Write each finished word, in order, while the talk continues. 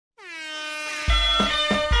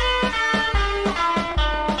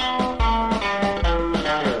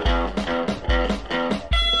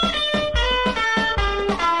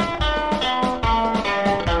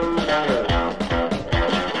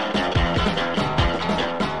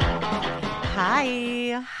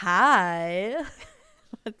Hi.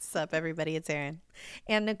 What's up, everybody? It's Erin.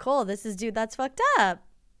 And Nicole, this is Dude That's Fucked Up.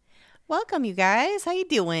 Welcome, you guys. How you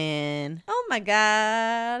doing? Oh my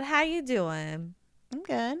God. How you doing? I'm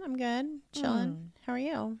good. Chilling. How are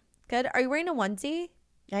you? Good. Are you wearing a onesie?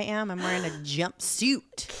 I am. I'm wearing a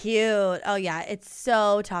jumpsuit. Cute. Oh yeah, it's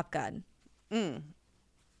so Top Gun. It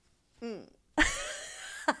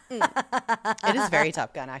is very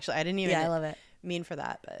Top Gun, actually. I didn't even I love it. mean for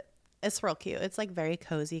that, but it's real cute. It's like very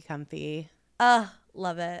cozy, comfy.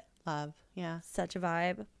 Love it. Love. Yeah. Such a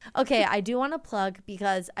vibe. Okay, I do want to plug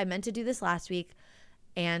because I meant to do this last week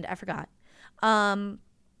and I forgot.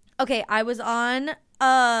 Okay, I was on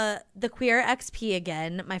the Queer XP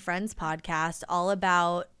again, my friend's podcast, all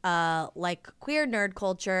about like queer nerd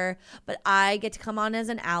culture, but I get to come on as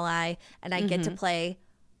an ally and I get to play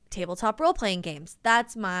tabletop role-playing games.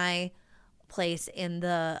 That's my place in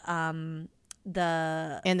the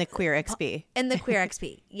Queer XP. in the Queer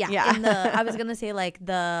XP. Yeah. Yeah. In the I was gonna say like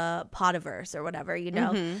the Podiverse or whatever, you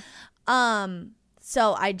know.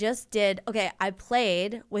 So I just did I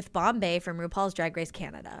played with Bombay from RuPaul's Drag Race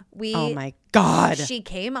Canada. Oh my God. She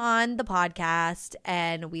came on the podcast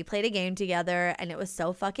and we played a game together and it was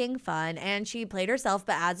so fucking fun. And she played herself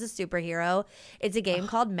but as a superhero. It's a game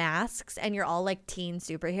called Masks and you're all like teen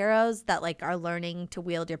superheroes that like are learning to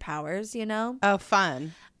wield your powers, you know? Oh,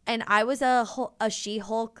 fun. And I was a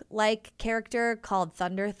She-Hulk like character called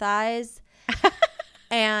Thunder Thighs.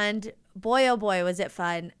 And boy, oh boy, was it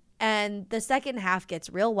fun. And the second half gets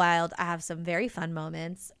real wild. I have some very fun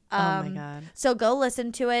moments. Oh my God. So go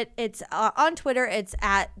listen to it. It's on Twitter. It's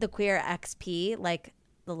at the Queer XP, like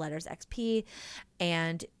the letters XP.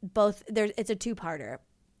 And it's a two-parter.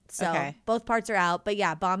 So both parts are out. But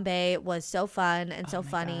yeah, Bombay was so fun and so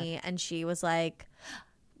funny. God. And she was like,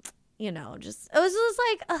 you know, it was just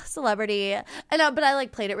like a celebrity. And but I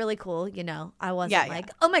like played it really cool, you know. I wasn't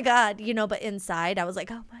like, oh my God, you know, but inside I was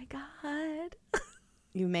like, oh my God.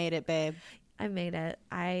 You made it, babe. I made it.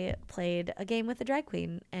 I played a game with a drag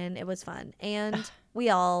queen and it was fun. And we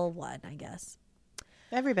all won, I guess.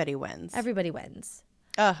 Everybody wins. Everybody wins.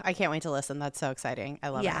 Oh, I can't wait to listen. That's so exciting. I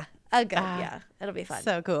love it. Good. Yeah. It'll be fun.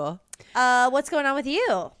 So cool. What's going on with you?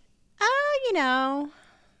 You know,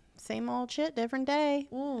 same old shit, different day.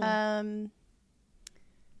 I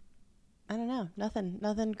don't know.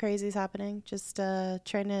 Nothing crazy is happening. Just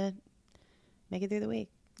trying to make it through the week,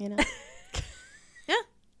 you know?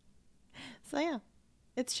 So yeah,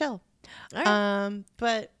 it's chill. All right.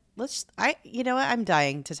 But you know what? I'm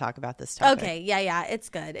dying to talk about this topic. Okay. Yeah. It's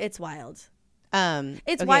good. It's wild.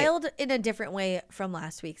 It's okay. wild in a different way from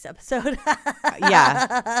last week's episode.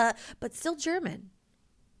 Yeah. But still German.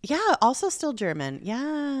 Yeah. Also still German.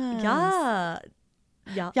 Yeah.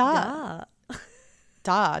 Yeah.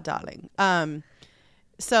 Da, darling.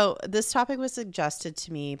 So this topic was suggested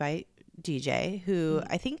to me by DJ, who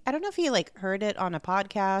I don't know if he like heard it on a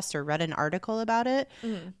podcast or read an article about it,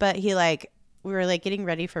 but he we were like getting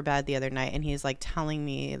ready for bed the other night and he's like telling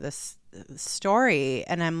me this story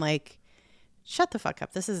and I'm like, shut the fuck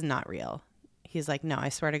up. This is not real. He's like, no, I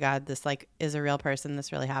swear to God, this like is a real person.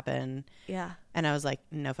 This really happened. Yeah. And I was like,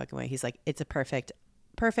 no fucking way. He's like, it's a perfect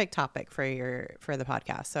topic for the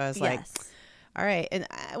podcast. So I was like, all right. And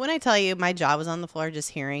when I tell you my jaw was on the floor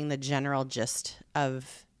just hearing the general gist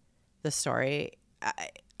of the story,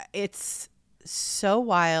 it's so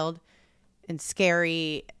wild and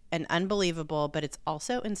scary and unbelievable, but it's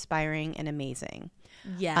also inspiring and amazing.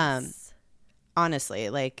 Yes. Honestly,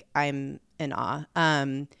 like I'm in awe.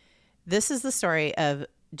 This is the story of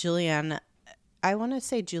Juliana. I want to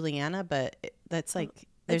say Juliana, but that's like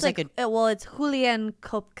there's it's Julian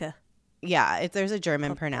Kopke. Yeah, there's a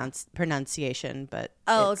German pronunciation, but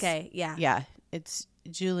okay, yeah, it's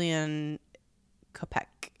Julian Kopek.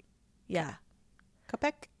 Yeah.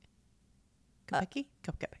 Kopek? Kopecki?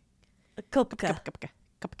 Kopke.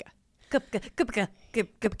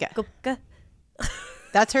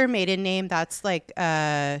 That's her maiden name. That's like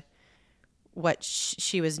what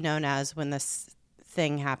she was known as when this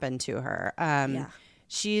thing happened to her.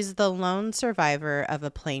 She's the lone survivor of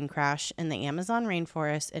a plane crash in the Amazon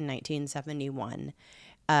rainforest in 1971.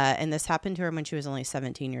 And this happened to her when she was only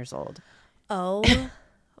 17 years old. Oh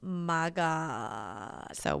my God.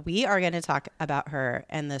 So we are going to talk about her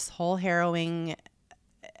and this whole harrowing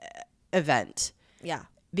event. Yeah.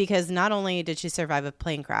 Because not only did she survive a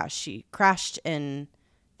plane crash, she crashed in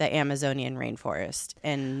the Amazonian rainforest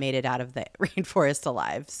and made it out of the rainforest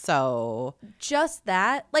alive. So just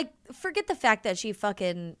that, like, forget the fact that she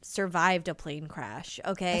fucking survived a plane crash.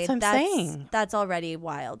 Okay. That's what I'm saying. That's already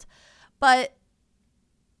wild. But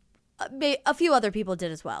A few other people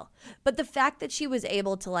did as well. But the fact that she was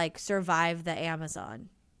able to like survive the Amazon.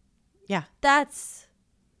 Yeah. That's.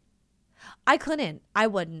 I couldn't. I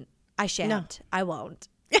wouldn't. I shan't. No. I won't.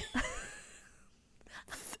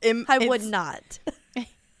 I would not.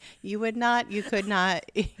 You would not. You could not.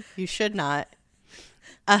 You should not.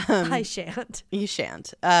 I shan't. You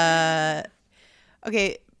shan't.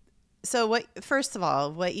 Okay. So first of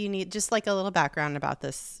all, what you need, just like a little background about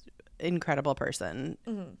this incredible person.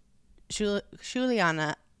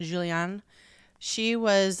 Julianne, she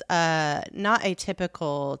was not a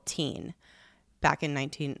typical teen back in the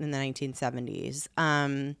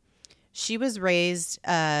 1970s. She was raised,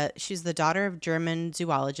 she's the daughter of German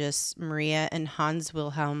zoologists Maria and Hans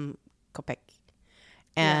Wilhelm Kopke.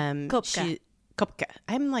 Kopke.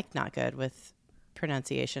 I'm like not good with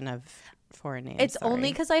pronunciation of foreign names. It's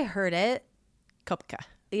only because I heard it. Kopke.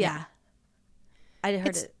 Yeah. I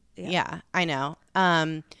heard it. Yeah, I know.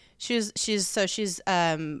 She's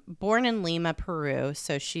born in Lima, Peru.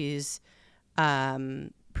 So she's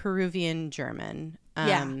Peruvian German.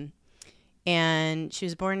 And she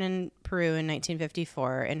was born in Peru in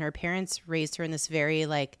 1954, and her parents raised her in this very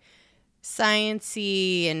like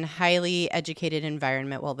sciencey and highly educated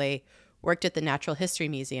environment while they worked at the Natural History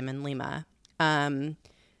Museum in Lima.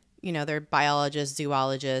 They're biologists,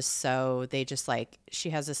 zoologists, so they just like, she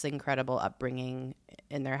has this incredible upbringing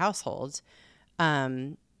in their household.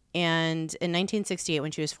 And in 1968,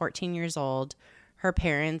 when she was 14 years old, her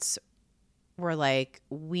parents were like,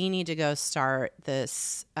 we need to go start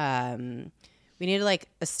this, we need to like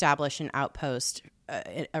establish an outpost,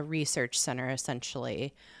 a research center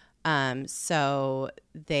essentially. So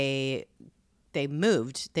they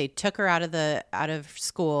moved. They took her out of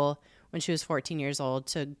school when she was 14 years old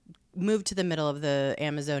to move to the middle of the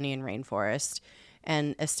Amazonian rainforest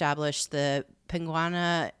and establish the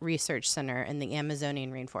Pinguana Research Center in the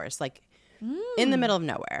Amazonian rainforest, like in the middle of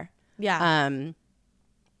nowhere. Yeah.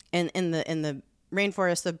 And in the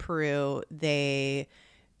rainforest of Peru, they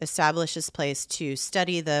established this place to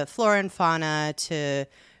study the flora and fauna, to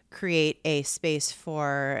create a space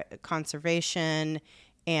for conservation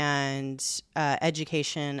and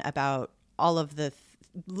education about all of the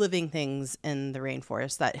living things in the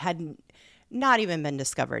rainforest that had not even been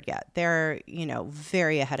discovered yet. They're,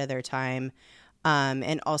 very ahead of their time,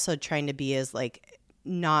 and also trying to be as like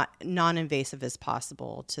non-invasive as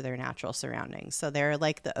possible to their natural surroundings. So they're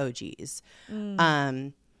like the OGs.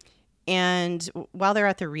 And while they're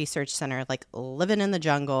at the research center, like living in the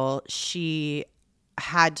jungle, she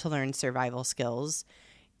had to learn survival skills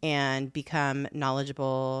and become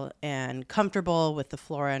knowledgeable and comfortable with the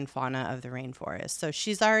flora and fauna of the rainforest. So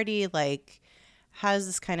she's already like has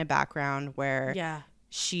this kind of background where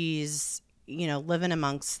she's, living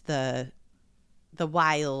amongst the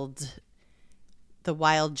wild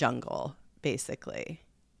jungle, basically.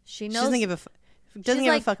 She knows. She doesn't give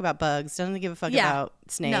a fuck about bugs. Doesn't give a fuck about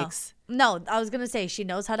snakes. No, I was going to say she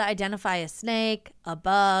knows how to identify a snake, a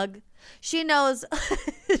bug. She knows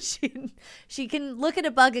she can look at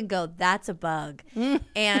a bug and go, that's a bug.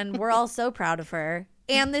 And we're all so proud of her.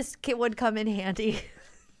 And this kit would come in handy.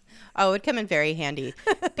 Oh, it would come in very handy.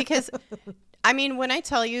 Because, I mean, when I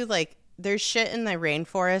tell you, like, there's shit in the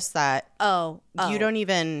rainforest that you don't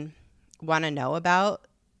even want to know about.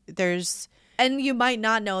 And you might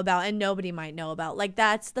not know about, and nobody might know about. Like,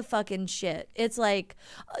 that's the fucking shit. It's like,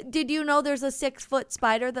 did you know there's a 6-foot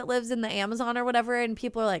spider that lives in the Amazon or whatever? And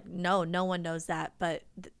people are like, no one knows that. But,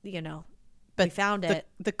 we found it.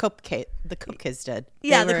 The Kopkes did.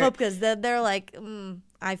 Yeah, the Kopkes. They're like,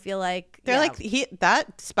 I feel like. They're like,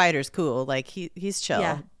 that spider's cool. Like, he's chill.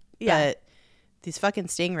 Yeah. But these fucking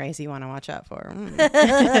stingrays you want to watch out for.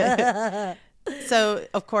 So,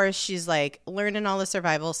 of course, she's like learning all the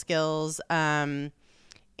survival skills, and,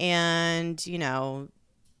 knows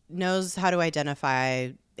how to identify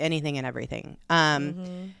anything and everything.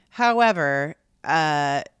 However,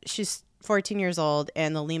 she's 14 years old,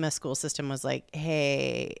 and the Lima school system was like,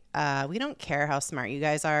 hey, we don't care how smart you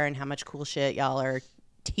guys are and how much cool shit y'all are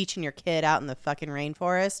teaching your kid out in the fucking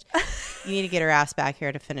rainforest. You need to get her ass back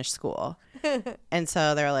here to finish school. And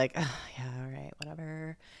so they're like, oh, yeah, all right,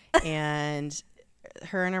 whatever. And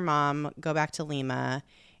her and her mom go back to Lima,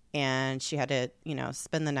 and she had to,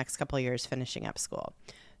 spend the next couple of years finishing up school.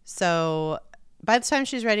 So by the time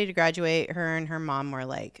she's ready to graduate, her and her mom were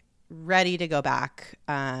like ready to go back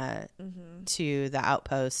to the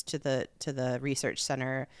outpost, to the research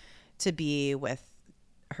center, to be with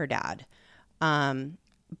her dad.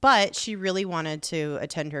 But she really wanted to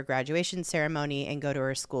attend her graduation ceremony and go to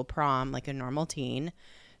her school prom like a normal teen.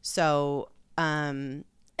 So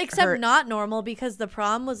Except not normal, because the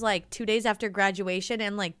prom was like 2 days after graduation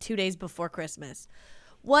and like 2 days before Christmas.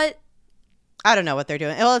 What? I don't know what they're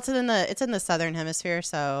doing. Well, it's in the southern hemisphere,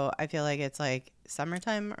 so I feel like it's like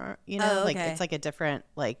summertime, or like it's like a different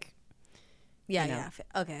like. Yeah.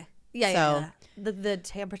 Okay. Yeah. The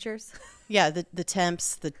temperatures. Yeah, the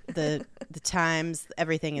temps, the times,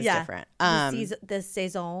 everything is different. The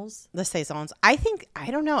saisons. The saisons. I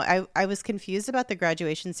don't know. I was confused about the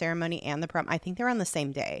graduation ceremony and the prom. I think they're on the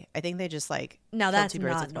same day. I think they just like now that's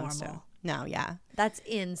not normal. No, yeah. That's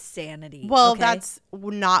insanity. Well, that's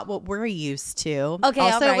not what we're used to. Okay,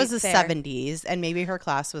 also, it was the 70s, and maybe her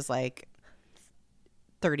class was like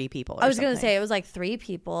 30 people or I was going to say it was like 3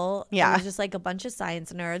 people. Yeah. It was just like a bunch of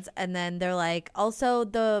science nerds. And then they're like, also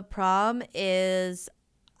the prom is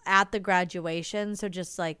at the graduation. So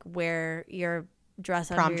just like wear your dress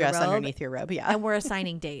prom under dress your robe. Underneath your robe. Yeah. And we're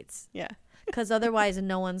assigning dates. Yeah. Because otherwise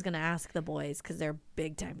no one's going to ask the boys because they're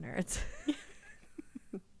big time nerds.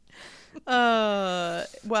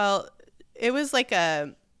 Well, it was like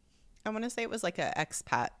I want to say it was like a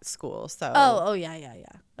expat school. So yeah.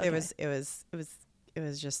 Okay. It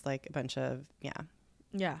was just like a bunch of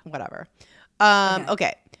whatever.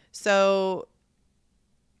 Okay. So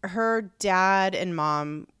her dad and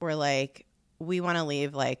mom were like, we want to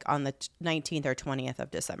leave like on the 19th or 20th of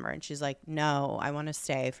December, and she's like, no, I want to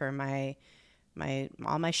stay for my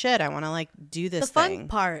all my shit. I want to like do this the thing. fun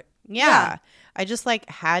part. Yeah. I just like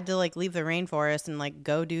had to like leave the rainforest and like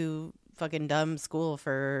go do fucking dumb school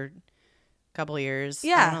for a couple years. I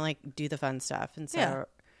want to like do the fun stuff. And so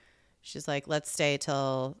she's like, let's stay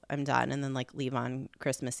till I'm done and then like leave on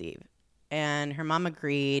Christmas Eve. And her mom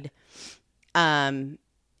agreed. And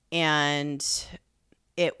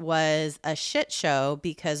it was a shit show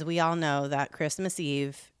because we all know that Christmas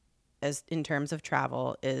Eve, as in terms of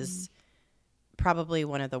travel, is probably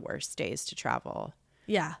one of the worst days to travel.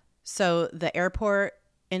 Yeah. So the airport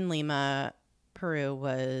in Lima, Peru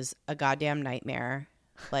was a goddamn nightmare.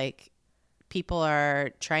 Like, people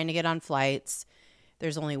are trying to get on flights.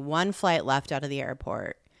 There's only one flight left out of the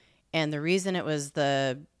airport. And the reason it was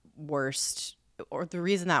the worst, or the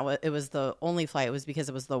reason that it was the only flight, was because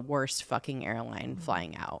it was the worst fucking airline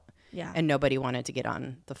flying out. Yeah. And nobody wanted to get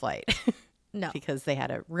on the flight. No. Because they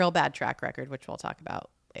had a real bad track record, which we'll talk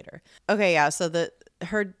about later. Okay, yeah. So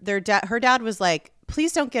her dad was like,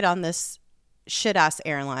 please don't get on this shit ass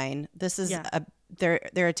airline. This is they're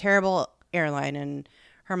a terrible airline. And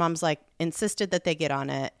her mom's like insisted that they get on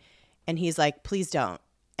it, and he's like, please don't.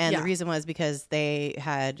 And the reason was because they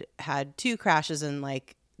had 2 crashes in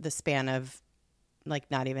like the span of like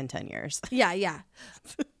not even 10 years. Yeah.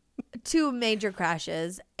 2 major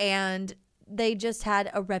crashes, and they just had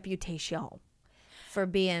a reputation for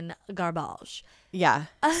being garbage. Yeah,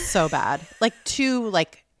 so bad. Like 2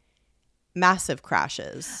 like massive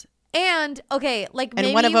crashes. And okay, like maybe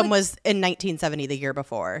and one of them was in 1970, the year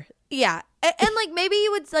before. Yeah. And like maybe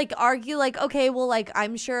you would like argue like, okay, well, like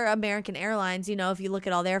I'm sure American Airlines, you know, if you look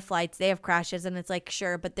at all their flights, they have crashes, and it's like,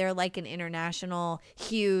 sure, but they're like an international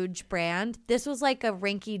huge brand. This was like a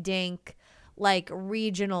rinky dink like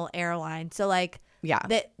regional airline. So like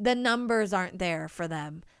the numbers aren't there for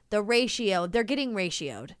them. The ratio, they're getting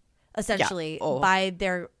ratioed essentially by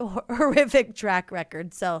their horrific track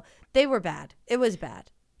record. So they were bad. It was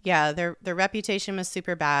bad. Yeah, their reputation was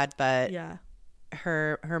super bad, but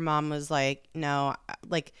her mom was like, no,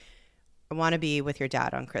 like I want to be with your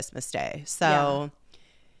dad on Christmas Day. So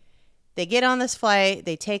they get on this flight,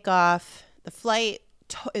 they take off. The flight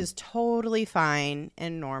is totally fine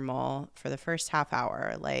and normal for the first half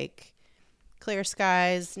hour, like clear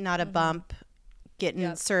skies, not a bump,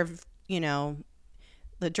 getting served, you know,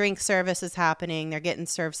 the drink service is happening. They're getting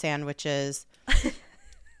served sandwiches.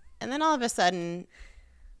 And then all of a sudden,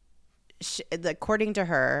 according to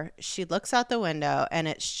her, she looks out the window and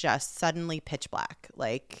it's just suddenly pitch black.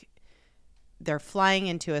 Like they're flying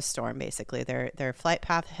into a storm, basically. Their flight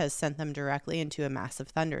path has sent them directly into a massive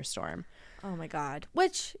thunderstorm. Oh my God.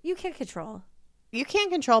 Which you can't control. You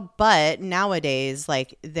can't control, but nowadays,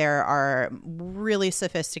 like, there are really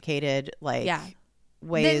sophisticated, like,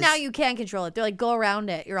 ways. Then now you can't control it. They're like, go around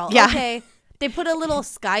it. You're all, okay. They put a little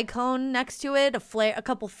sky cone next to it, a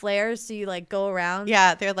couple flares, so you like go around.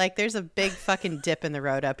 Yeah, they're like, there's a big fucking dip in the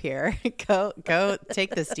road up here. Go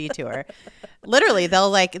take this detour. Literally,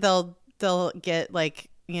 they'll get like,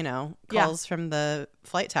 you know, calls from the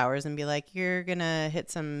flight towers and be like, you're gonna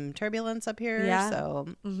hit some turbulence up here. So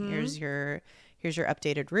here's your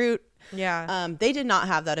updated route. They did not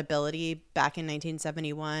have that ability back in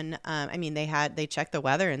 1971. I mean, they checked the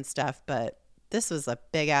weather and stuff, but this was a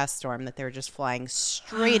big ass storm that they were just flying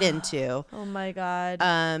straight into. Oh my God.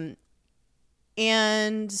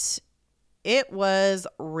 And it was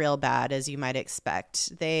real bad, as you might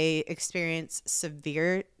expect. They experienced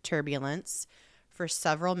severe turbulence for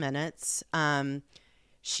several minutes.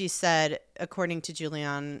 She said, according to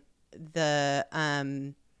Julian,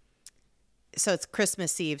 so it's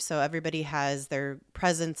Christmas Eve, so everybody has their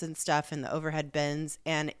presents and stuff in the overhead bins,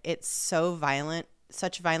 and it's so violent,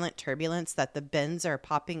 such violent turbulence that the bins are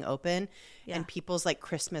popping open, and people's like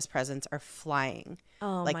Christmas presents are flying.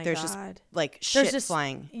 Oh like my there's God. just like shit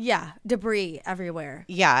flying. Yeah, debris everywhere.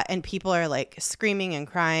 Yeah, and people are like screaming and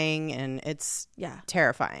crying, and it's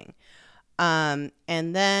terrifying. And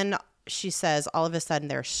then she says all of a sudden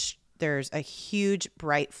there's a huge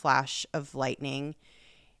bright flash of lightning,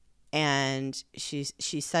 and she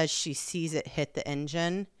says she sees it hit the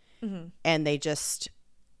engine, and they just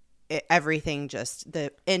everything just the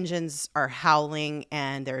engines are howling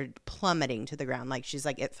and they're plummeting to the ground. Like she's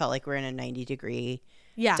like, it felt like we're in a 90-degree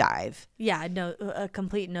dive. Yeah, no, a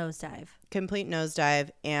complete nosedive.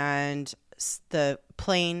 And the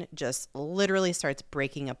plane just literally starts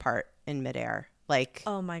breaking apart in midair, like,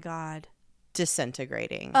 oh my God,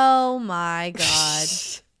 disintegrating. Oh my God.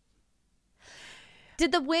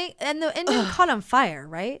 Did the wing and the engine caught on fire,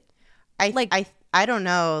 right? I don't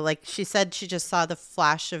know. Like she said, she just saw the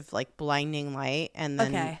flash of like blinding light, and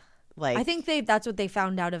then like I think that's what they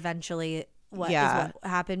found out eventually. What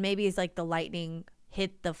happened? Maybe it's like the lightning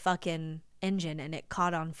hit the fucking engine and it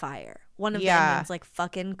caught on fire. One of the engines like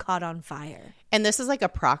fucking caught on fire. And this is like a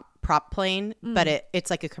prop plane, but it's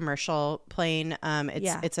like a commercial plane.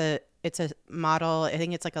 It's a model. I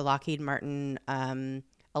think it's like a Lockheed Martin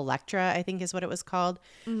Electra, I think is what it was called.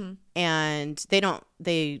 And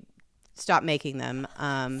they stopped making them.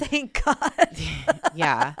 Thank God.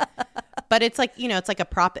 Yeah. But it's like, it's like a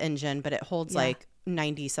prop engine, but it holds like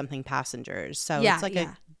 90 something passengers. So it's like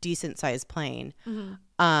a decent sized plane.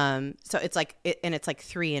 So it's like, it's like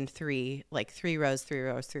 3 and 3, like 3 rows.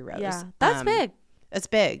 Yeah. That's big. It's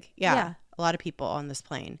big. Yeah. A lot of people on this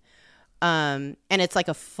plane. And it's like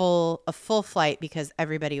a full flight because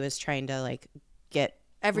everybody was trying to like get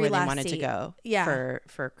every where last they wanted seat. to go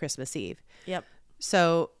for Christmas Eve. Yep.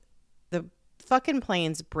 So the fucking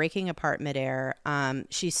plane's breaking apart midair.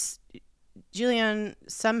 Julianne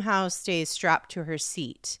somehow stays strapped to her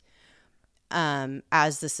seat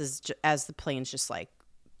as the plane's just like,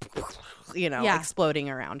 exploding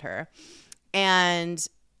around her. And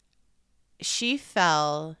she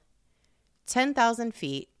fell 10,000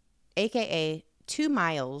 feet, aka 2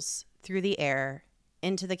 miles through the air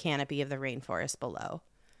into the canopy of the rainforest below.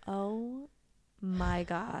 Oh my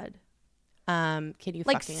God. Can you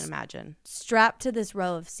fucking imagine? Strapped to this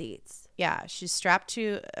row of seats. Yeah, she's strapped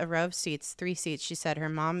to a row of seats, 3 seats. She said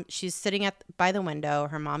she's sitting by the window.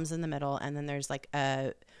 Her mom's in the middle, and then there's like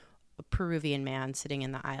a Peruvian man sitting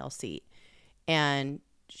in the aisle seat. And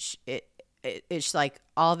it's like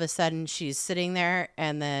all of a sudden she's sitting there,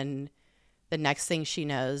 and then the next thing she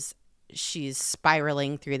knows, she's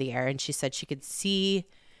spiraling through the air. And she said she could see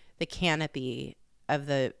the canopy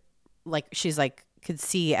of could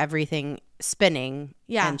see everything spinning.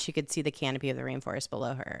 Yeah. And she could see the canopy of the rainforest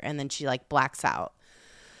below her. And then she like blacks out.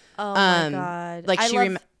 Oh my God. Like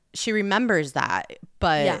she remembers that,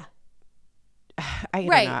 but I don't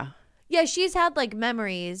know. Yeah, she's had like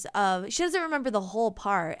memories of, she doesn't remember the whole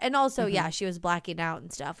part. And also, she was blacking out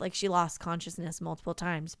and stuff. Like she lost consciousness multiple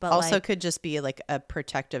times. But also could just be like a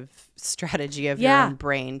protective strategy of your own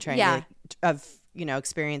brain trying to,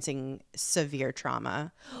 experiencing severe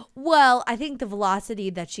trauma. Well, I think the velocity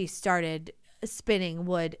that she started spinning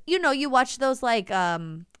would, you watch those like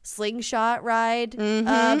slingshot ride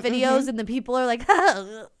videos and the people are like,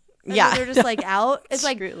 they're just like out. It's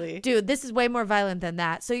like, dude, this is way more violent than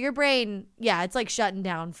that. So your brain, it's like shutting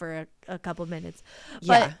down for a couple minutes.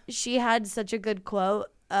 But she had such a good quote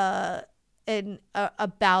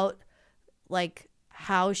about like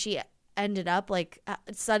how she ended up like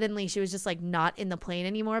suddenly she was just like not in the plane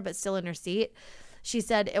anymore, but still in her seat. She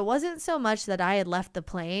said, it wasn't so much that I had left the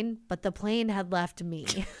plane, but the plane had left me.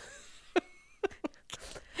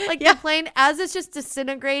 Like the plane, as it's just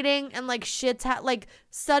disintegrating and like shit's like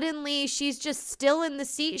suddenly she's just still in the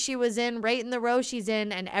seat she was in, right in the row she's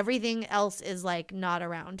in, and everything else is like not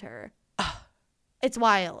around her. It's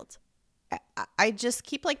wild. I just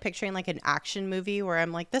keep like picturing like an action movie where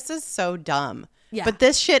I'm like, this is so dumb. Yeah. But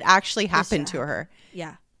this shit actually happened to her.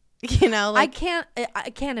 Yeah. Like,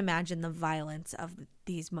 I can't imagine the violence of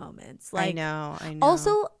these moments. Like, I know.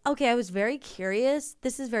 Also, okay, I was very curious.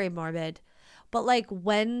 This is very morbid. But like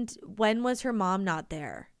when was her mom not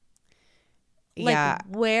there? Like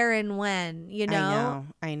where and when,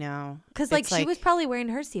 I know. Because like she was probably wearing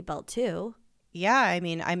her seatbelt too. Yeah, I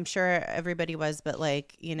mean, I'm sure everybody was, but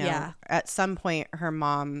like, you know, at some point her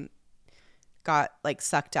mom got like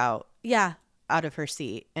sucked out. Yeah. Out of her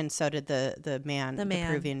seat, and so did the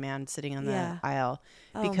Peruvian man sitting on the aisle,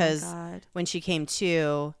 because when she came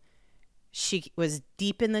to, she was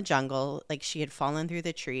deep in the jungle, like she had fallen through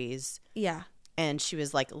the trees. Yeah. And she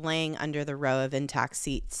was like laying under the row of intact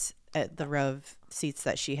seats, the row of seats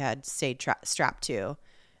that she had stayed strapped to.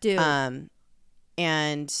 Dude.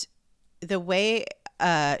 And the way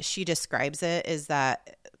she describes it is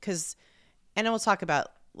that, because, and we'll talk about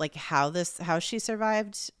like how she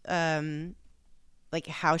survived, like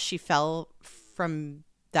how she fell from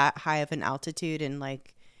that high of an altitude and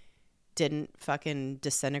like didn't fucking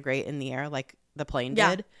disintegrate in the air like the plane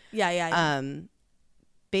did. Yeah.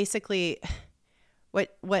 Basically,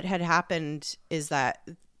 what had happened is that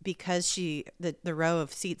because the row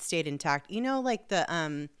of seats stayed intact, you know, like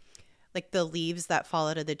the leaves that fall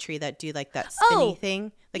out of the tree that do like that spinny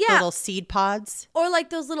thing, like the little seed pods, or like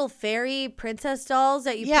those little fairy princess dolls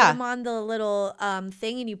that you put them on the little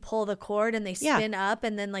thing and you pull the cord and they spin up,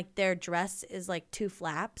 and then like their dress is like two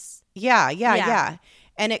flaps. Yeah.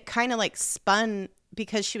 And it kind of like spun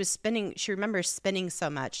because she was spinning. She remembers spinning so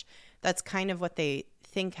much. That's kind of what they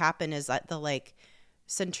think happened, is that the like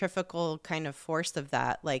centrifugal kind of force of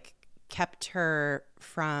that like kept her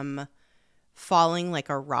from falling like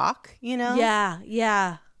a rock, you know?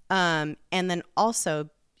 Yeah. And then also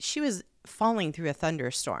she was falling through a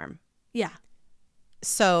thunderstorm. Yeah.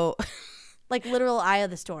 So like literal eye of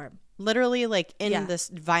the storm. Literally like in this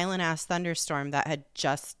violent ass thunderstorm that had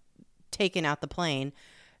just taken out the plane,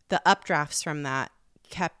 the updrafts from that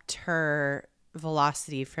kept her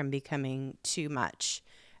velocity from becoming too much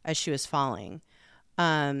as she was falling.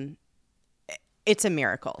 It's a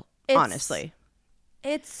miracle, honestly.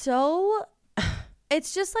 It's so...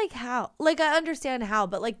 It's just like how, like I understand how,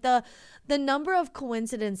 but like the number of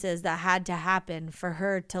coincidences that had to happen for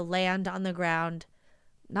her to land on the ground,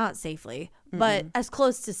 not safely, but as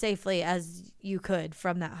close to safely as you could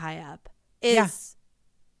from that high up, is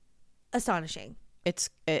astonishing. It's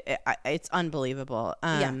unbelievable.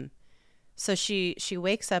 So she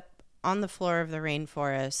wakes up on the floor of the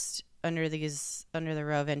rainforest under the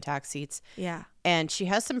row of intact seats. Yeah. And she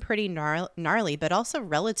has some pretty gnarly, but also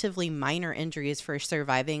relatively minor injuries for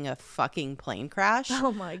surviving a fucking plane crash.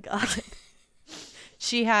 Oh my God.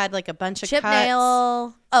 She had like a bunch of chip cuts.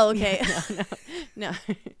 nail. Oh, okay. No.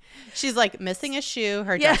 She's like missing a shoe.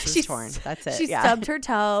 Her dress is torn. That's it. She stubbed her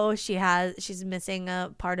toe. She's missing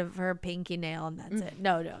a part of her pinky nail, and that's it.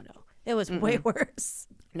 No. It was way worse.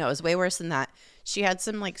 No, it was way worse than that. She had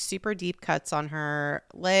some like super deep cuts on her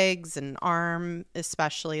legs and arm,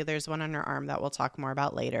 especially. There's one on her arm that we'll talk more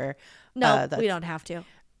about later. No, we don't have to.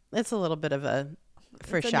 It's a little bit of a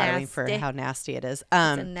foreshadowing for how nasty it is.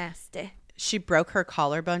 It's nasty. She broke her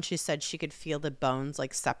collarbone. She said she could feel the bones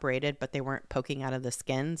like separated, but they weren't poking out of the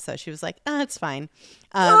skin. So she was like, it's fine.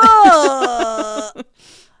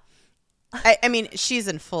 I mean, she's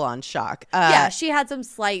in full on shock. She had some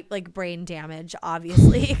slight like brain damage,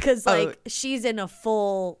 obviously, because like she's in a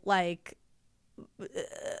full like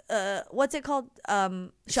what's it called?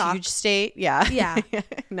 Shock. Huge state. Yeah.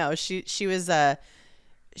 No, she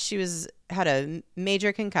had a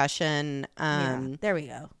major concussion. There we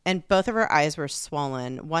go. And both of her eyes were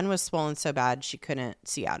swollen. One was swollen so bad she couldn't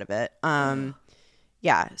see out of it.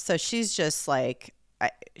 Yeah. So she's just like,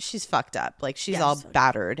 she's fucked up. Like she's all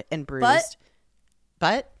battered and bruised.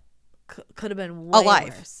 But could have been way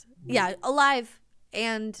alive. Worse. Yeah, alive,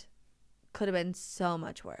 and could have been so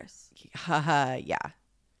much worse. Yeah.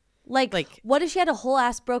 Like what if she had a whole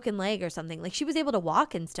ass broken leg or something? Like she was able to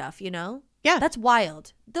walk and stuff, you know? Yeah. That's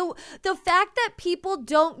wild. The fact that people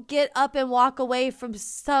don't get up and walk away from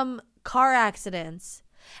some car accidents,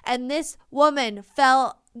 and this woman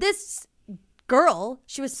this girl,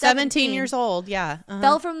 she was 17 years old,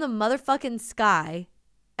 fell from the motherfucking sky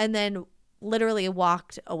and then literally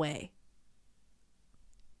walked away.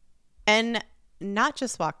 And not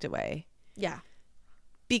just walked away. Yeah.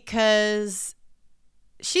 Because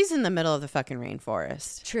she's in the middle of the fucking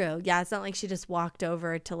rainforest. True. Yeah, it's not like she just walked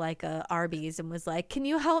over to like a Arby's and was like, "Can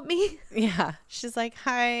you help me?" Yeah. She's like,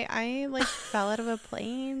 "Hi, I like fell out of a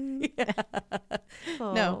plane."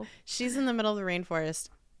 No, she's in the middle of the rainforest,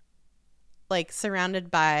 like surrounded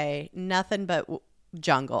by nothing but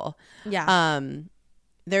jungle. Yeah.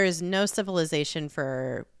 There is no civilization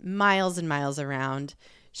for miles and miles around.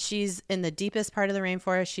 She's in the deepest part of the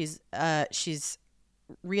rainforest. She's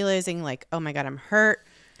realizing like, oh my God, I'm hurt.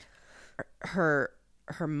 Her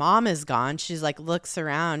mom is gone. She's like, looks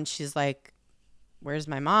around. She's like, where's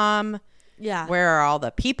my mom? Yeah. Where are all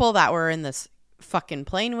the people that were in this fucking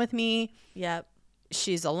plane with me. Yep.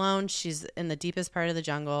 She's alone. She's in the deepest part of the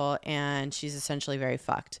jungle, and she's essentially very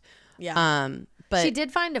fucked. Yeah. But she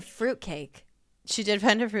did find a fruitcake. She did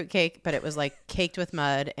find a fruitcake, but it was like caked with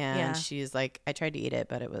mud, and she's like, I tried to eat it,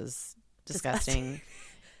 but it was disgusting.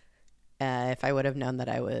 If I would have known that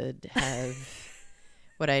I would have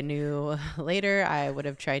what I knew later, I would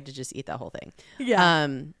have tried to just eat the whole thing. Yeah.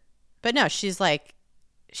 But no, she's like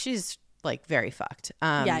very fucked.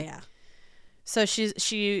 Yeah. So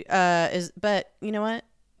she is, but you know what?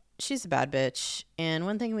 She's a bad bitch. And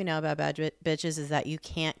one thing we know about bad bitches is that you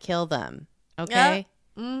can't kill them. Okay?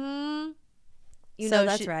 Yep. Mm-hmm. You know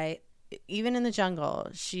that's right. Even in the jungle,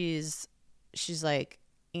 she's like,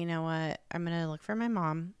 you know what? I'm going to look for my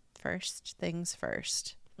mom first. Things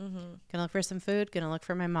first. Mm-hmm. Gonna look for some food. Gonna look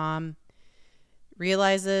for my mom.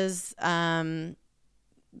 Realizes there's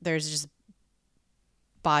just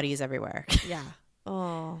bodies everywhere. Yeah.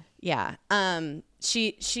 Oh. Yeah.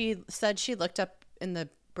 She said she looked up in the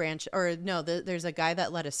branch, or no, there's a guy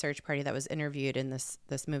that led a search party that was interviewed in this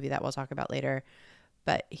movie that we'll talk about later.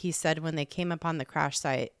 But he said when they came upon the crash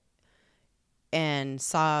site and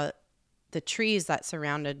saw the trees that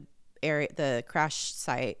surrounded the crash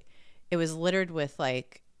site, it was littered with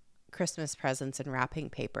like Christmas presents and wrapping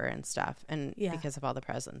paper and stuff, and because of all the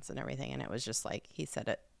presents and everything. And it was just like, he said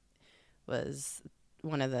it was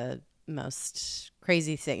one of the most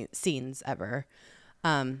crazy scenes ever,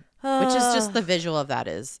 which is just, the visual of that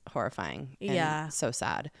is horrifying and so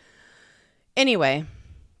sad. Anyway,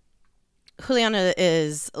 Juliana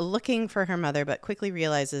is looking for her mother, but quickly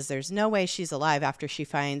realizes there's no way she's alive after she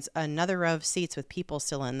finds another row of seats with people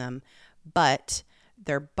still in them, but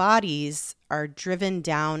their bodies are driven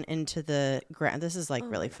down into the ground. This is like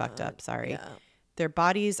really fucked up. Sorry. Yeah. Their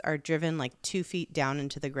bodies are driven like 2 feet down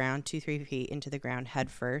into the ground, 2-3 feet into the ground head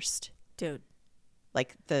first. Dude.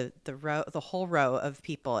 Like the whole row of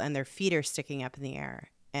people, and their feet are sticking up in the air.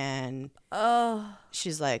 And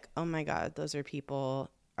she's like, oh my God, those are people.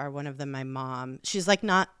 Are one of them my mom? She's like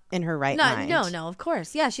not in her right mind. No, of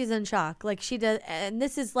course. Yeah, she's in shock. Like she does. And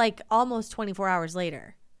this is like almost 24 hours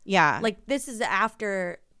later. Yeah. Like this is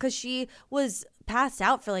after, because she was passed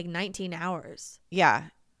out for like 19 hours. Yeah.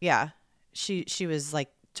 Yeah. She was like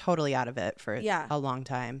totally out of it for a long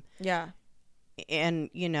time. Yeah. And,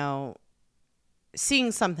 you know,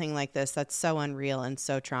 seeing something like this that's so unreal and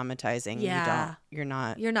so traumatizing, you're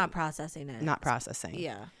not processing it. Not processing.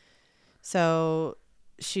 Yeah. So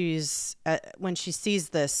she's when she sees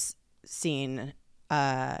this scene,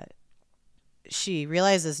 she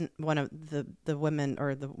realizes one of the women,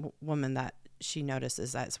 or the woman that she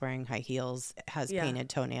notices that's wearing high heels, has painted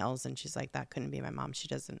toenails, and she's like, that couldn't be my mom. She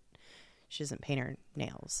doesn't paint her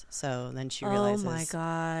nails. So then she realizes, oh my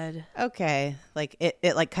God. Okay, like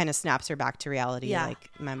it like kind of snaps her back to reality. Yeah. Like,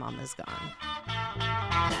 my mom is gone.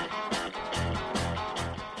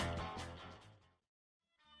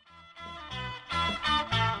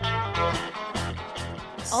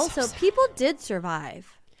 Also, people did survive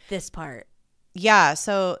this part. Yeah.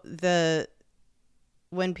 So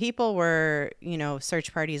when people were,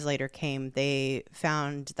 search parties later came, they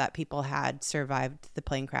found that people had survived the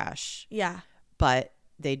plane crash. Yeah. But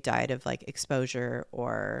they died of like exposure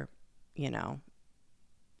or,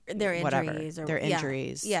 their injuries. Their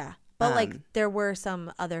injuries. Yeah. But like there were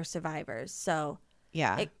some other survivors. So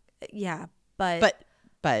yeah.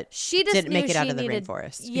 But she just didn't make it out of the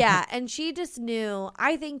rainforest. Yeah. And she just knew,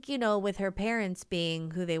 I think, with her parents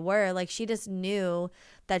being who they were, like she just knew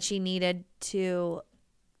that she needed to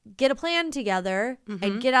get a plan together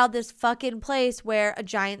and get out this fucking place where a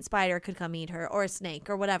giant spider could come eat her, or a snake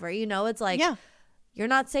or whatever. It's like, you're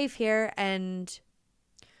not safe here, and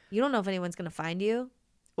you don't know if anyone's going to find you.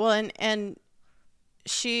 Well, and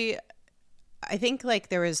she, I think like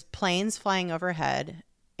there was planes flying overhead,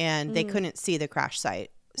 and they couldn't see the crash site.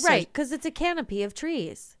 So, right, because it's a canopy of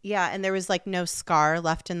trees. Yeah, and there was like no scar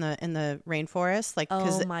left in the rainforest, like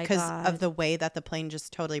because of the way that the plane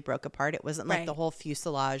just totally broke apart. It wasn't like the whole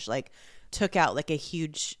fuselage like took out like a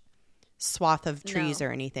huge swath of trees or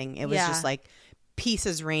anything. It was just like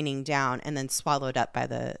pieces raining down and then swallowed up by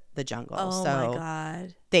the jungle. Oh my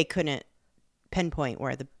God! They couldn't pinpoint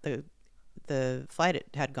where the flight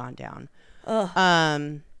had gone down.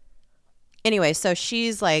 Ugh. Anyway, so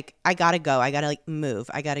she's like, I gotta go. I gotta like move.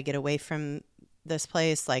 I gotta get away from this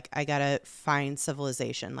place. Like, I gotta find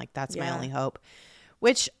civilization. Like, that's my only hope.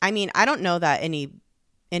 Which, I mean, I don't know that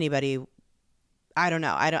anybody. I don't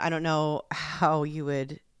know. I don't know how you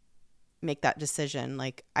would make that decision.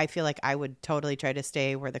 Like, I feel like I would totally try to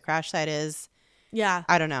stay where the crash site is. Yeah.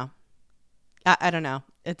 I don't know. I don't know.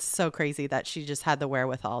 It's so crazy that she just had the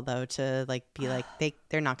wherewithal though to like be like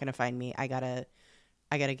they're not gonna find me. I gotta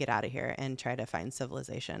get out of here and try to find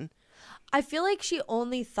civilization. I feel like she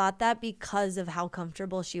only thought that because of how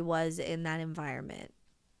comfortable she was in that environment.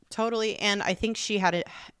 Totally. And I think she had it.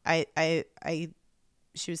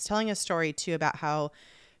 She was telling a story too about how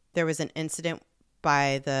there was an incident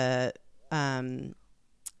by the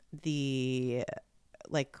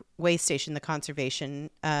like way station, the conservation,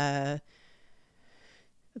 the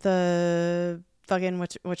fucking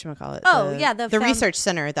whatchamacallit? The research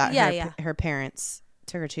center that her parents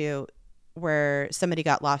took her to, where somebody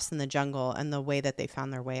got lost in the jungle, and the way that they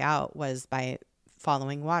found their way out was by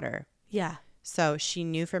following water. Yeah. So she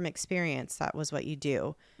knew from experience that was what you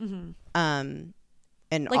do. Mm-hmm. And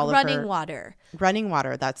like all running of her, water. Running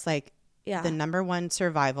water. That's like the number one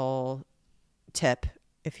survival tip.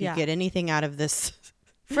 If you get anything out of this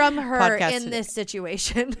from her in this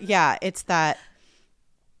situation. Yeah, it's that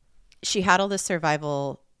she had all this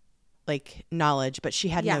survival like knowledge, but she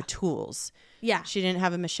had no tools. Yeah. She didn't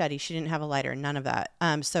have a machete. She didn't have a lighter. None of that.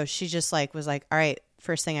 So she just like was like, all right,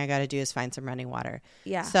 first thing I got to do is find some running water.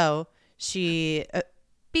 Yeah. So she...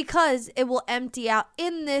 because it will empty out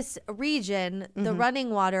in this region, the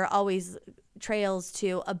running water always trails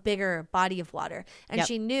to a bigger body of water. And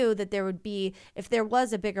she knew that there would be, if there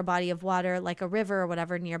was a bigger body of water, like a river or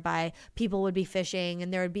whatever nearby, people would be fishing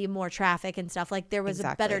and there would be more traffic and stuff. Like there was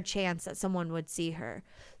a better chance that someone would see her.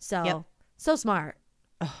 So, so smart.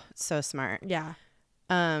 Oh, so smart. Yeah.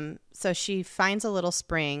 So she finds a little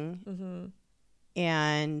spring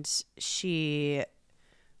and she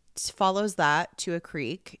follows that to a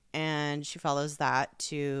creek, and she follows that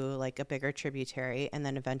to like a bigger tributary, and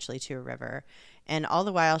then eventually to a river. And all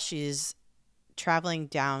the while she's traveling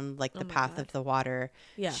down like the path of the water.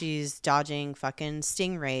 Yeah. She's dodging fucking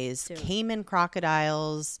stingrays, caiman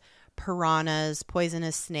crocodiles, piranhas,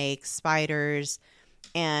 poisonous snakes, spiders.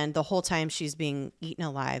 And the whole time she's being eaten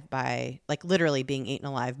alive by, like literally being eaten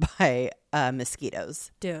alive by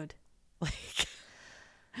mosquitoes. Dude. Like...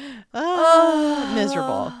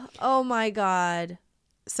 miserable. Oh my God.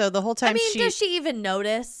 So the whole time does she even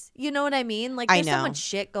notice? You know what I mean? Like there's so much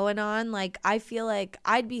shit going on. Like I feel like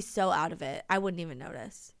I'd be so out of it. I wouldn't even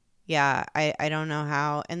notice. Yeah, I don't know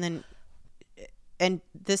how. And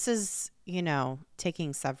this is,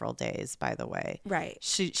 taking several days, by the way. Right.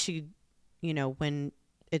 She when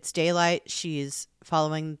it's daylight, she's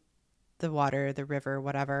following the water, the river,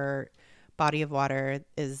 whatever body of water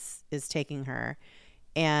is taking her.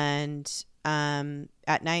 And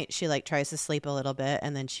at night she like tries to sleep a little bit,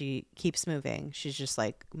 and then she keeps moving. She's just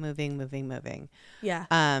like moving. Yeah.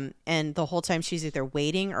 And the whole time she's either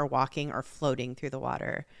wading or walking or floating through the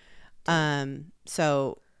water.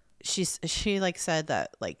 So she like said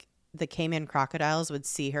that like the caiman crocodiles would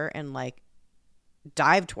see her and like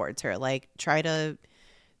dive towards her, like try to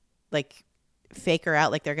like fake her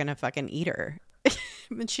out like they're gonna fucking eat her.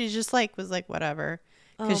 And she just like was like whatever.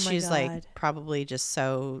 Because she's like probably just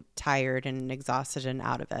so tired and exhausted and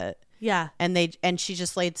out of it. Yeah. And she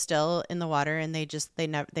just laid still in the water, and they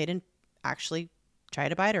didn't actually try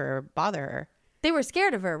to bite her or bother her. They were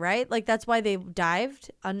scared of her, right? Like that's why they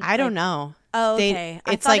dived. I don't know. Oh, okay.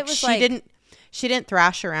 It's like she didn't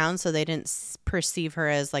thrash around, so they didn't perceive her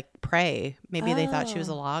as like prey. Maybe they thought she was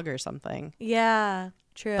a log or something. Yeah,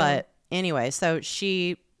 true. But anyway, so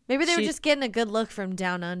maybe they were just getting a good look from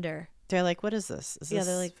down under. They're like, what is this? Is this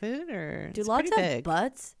like, food or do logs have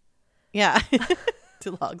butts? Yeah.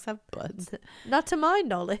 Do logs have butts? Not to my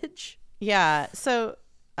knowledge. Yeah. So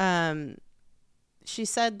she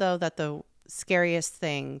said, though, that the scariest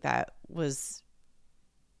thing that was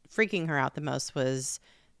freaking her out the most was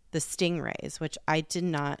the stingrays, which I did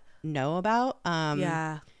not know about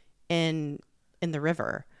in the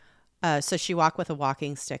river. So she walked with a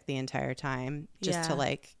walking stick the entire time just to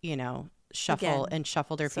like,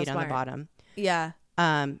 shuffled her feet on the bottom. Yeah.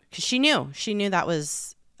 Because she knew that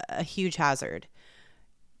was a huge hazard.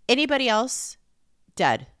 Anybody else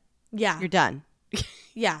dead. Yeah. You're done.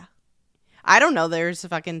 Yeah. I don't know. There's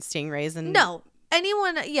fucking stingrays and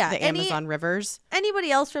anyone. Yeah. The Amazon rivers. Anybody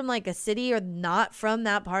else from like a city or not from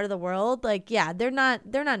that part of the world. Like, yeah, they're not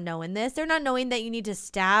knowing this. They're not knowing that you need to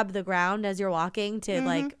stab the ground as you're walking to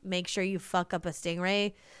like make sure you fuck up a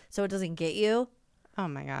stingray so it doesn't get you. Oh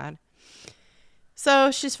my God.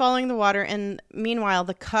 So she's following the water, and meanwhile,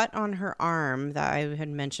 the cut on her arm that I had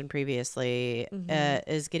mentioned previously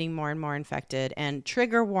is getting more and more infected. And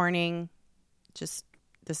trigger warning, this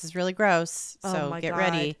is really gross, so get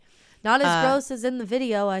ready. Not as gross as in the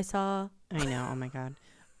video I saw. I know, oh my God.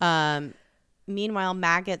 Meanwhile,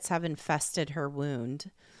 maggots have infested her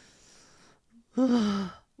wound.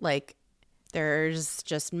 Like, There's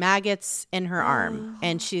just maggots in her arm.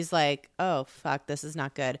 And she's like, oh, fuck, this is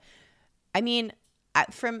not good. I mean,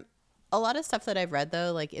 from a lot of stuff that I've read,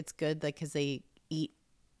 though, like, it's good, like, because they eat,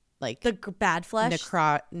 like, the bad flesh,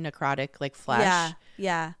 necrotic, like, flesh.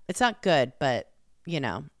 Yeah. It's not good, but, you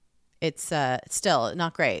know, it's still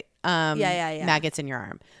not great. Maggots in your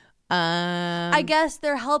arm. I guess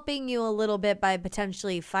they're helping you a little bit by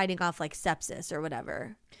potentially fighting off, like, sepsis or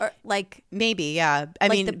whatever. Or, like, maybe, yeah. I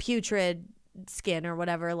mean, the putrid skin or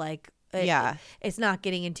whatever, like, it's not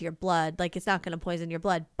getting into your blood, like, it's not going to poison your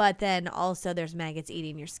blood, but then also there's maggots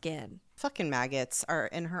eating your skin. Fucking maggots are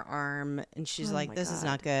in her arm, and she's like, this is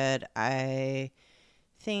not good. I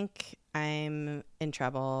think I'm in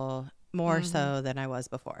trouble more so than I was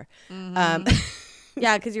before.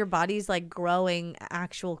 Yeah, because your body's like growing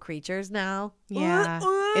actual creatures now. Yeah,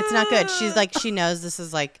 it's not good. She's like, she knows this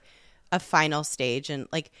is like a final stage, and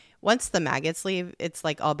like once the maggots leave, it's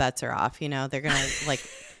like all bets are off. You know, they're gonna like,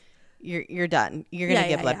 you're done. You're gonna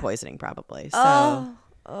get blood poisoning probably. So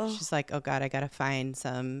she's like, oh god, I gotta find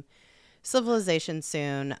some civilization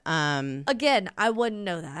soon. Again, I wouldn't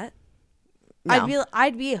know that. No.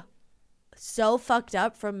 I'd be so fucked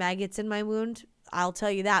up from maggots in my wound. I'll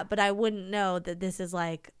tell you that, but I wouldn't know that this is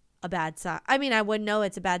like a bad sign. I mean, I would know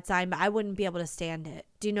it's a bad sign, but I wouldn't be able to stand it.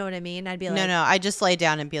 Do you know what I mean? I'd be like, no. I just lay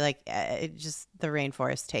down and be like, just the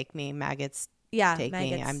rainforest take me, maggots. Take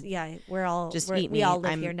maggots. Me. We're all just eat me. We all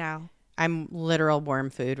live here now. I'm literal worm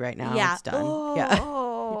food right now. Yeah, it's done.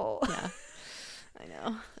 Oh. Yeah, I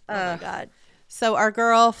know. Oh my god. So our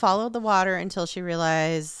girl followed the water until she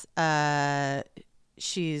realized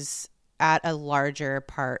she's at a larger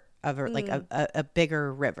part of her, like a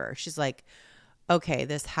bigger river. She's like, okay,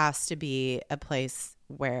 this has to be a place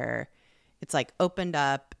where it's like opened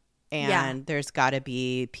up and there's got to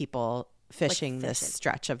be people fishing this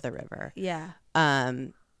stretch of the river. Yeah.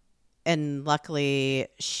 And luckily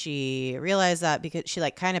she realized that because she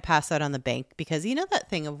like kind of passed out on the bank, because you know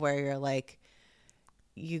that thing of where you're like,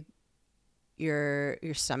 your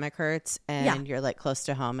stomach hurts and you're like close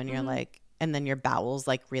to home and you're like, and then your bowels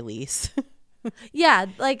like release. Yeah,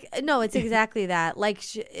 like no, it's exactly that. Like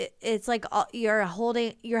it's like you're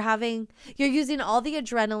using all the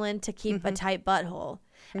adrenaline to keep a tight butthole.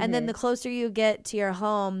 And then the closer you get to your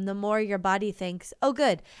home, the more your body thinks, oh,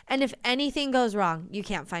 good. And if anything goes wrong, you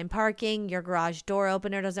can't find parking, your garage door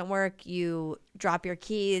opener doesn't work, you drop your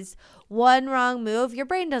keys, one wrong move, your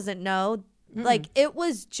brain doesn't know. Like it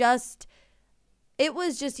was just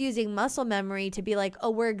using muscle memory to be like, oh,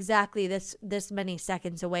 we're exactly this many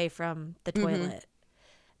seconds away from the toilet.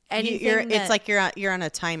 It's like you're on a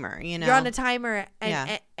timer, you know. You're on a timer,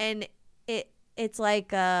 and it's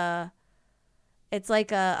like a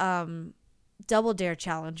double dare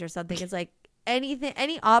challenge or something. It's like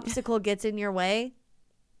any obstacle gets in your way,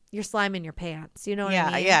 you're sliming your pants. You know what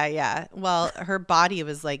I mean? Yeah. Well, her body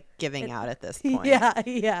was like giving out at this point.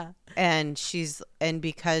 Yeah. And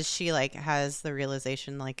because she like has the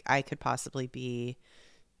realization like I could possibly be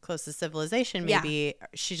close to civilization, maybe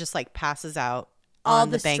she just like passes out. All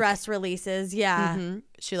on the bank. Stress releases. Yeah.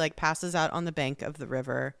 She like passes out on the bank of the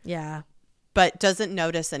river. Yeah. But doesn't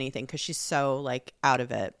notice anything because she's so like out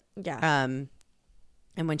of it. Yeah.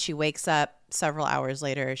 And when she wakes up several hours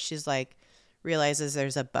later, she's like realizes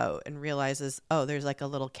there's a boat and realizes, oh, there's like a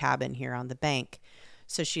little cabin here on the bank.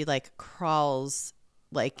 So she like crawls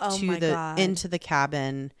like into the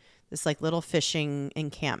cabin, this like little fishing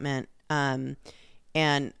encampment, and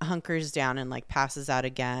hunkers down and like passes out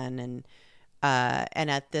again. And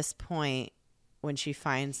at this point, when she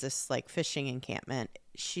finds this like fishing encampment,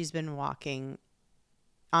 she's been walking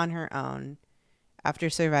on her own after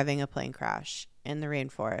surviving a plane crash in the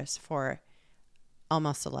rainforest for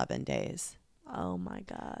almost 11 days. Oh my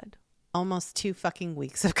God. Almost 2 fucking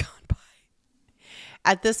weeks have gone by.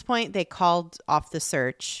 At this point, they called off the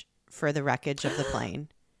search for the wreckage of the plane.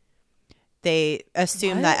 They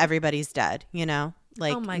assume that everybody's dead, you know?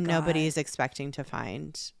 Like nobody's expecting to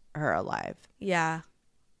find her alive. Yeah.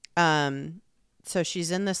 So she's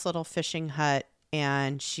in this little fishing hut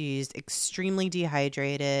and she's extremely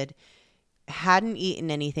dehydrated, hadn't eaten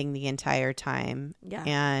anything the entire time. Yeah.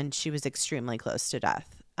 And she was extremely close to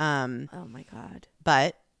death. Oh my God.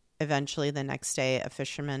 But eventually the next day, a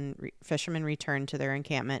fisherman returned to their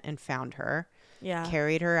encampment and found her. Yeah.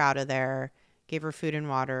 Carried her out of there, gave her food and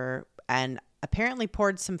water, and apparently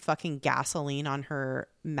poured some fucking gasoline on her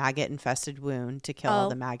maggot-infested wound to kill all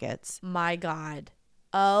the maggots. My God.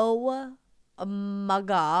 Oh my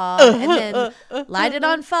God. And then light it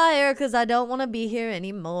on fire because I don't want to be here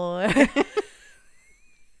anymore. Jesus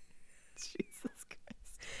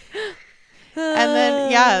Christ. And then,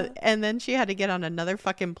 Yeah, and then she had to get on another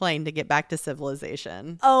fucking plane to get back to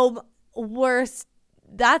civilization. Oh, worst.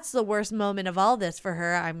 That's the worst moment of all this for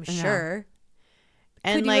her, I'm sure.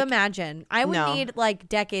 And could you imagine? I would need like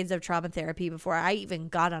decades of trauma therapy before I even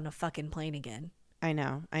got on a fucking plane again. I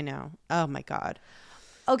know. Oh my God.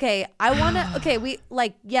 Okay, I want to. Okay, we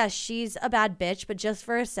like. Yes, she's a bad bitch, but just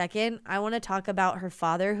for a second, I want to talk about her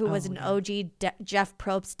father, who was an OG Jeff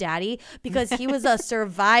Probst's daddy, because he was a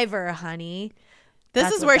survivor, honey.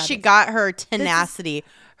 This is where she got her tenacity,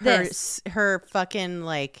 her fucking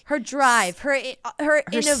like her drive, her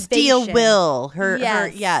innovation, steel will,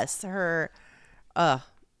 okay.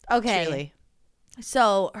 Truly.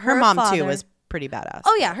 So her mom father, too was pretty badass.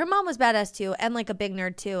 Oh yeah, her mom was badass too, and like a big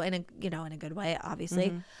nerd too, in a in a good way,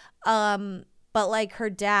 obviously. But like her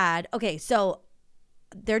dad. Okay, so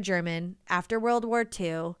they're German after World War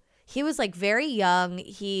II. He was like very young.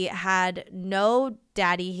 He had no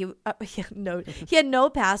daddy. He had no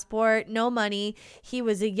passport, no money. He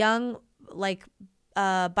was a young like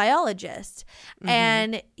biologist,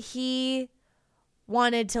 and he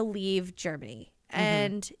wanted to leave Germany.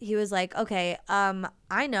 And he was like, okay,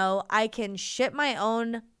 I know I can ship my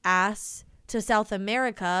own ass to South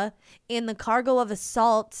America in the cargo of a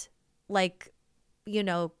salt, like,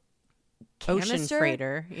 canister. Ocean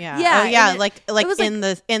freighter. Yeah. Yeah. Oh, yeah. Like in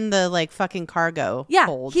the like fucking cargo. Yeah.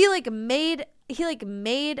 Hold. He made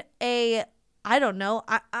a, I don't know.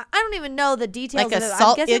 I don't even know the details. Like a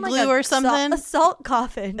salt igloo or something? A salt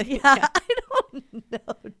coffin. Yeah. I don't know.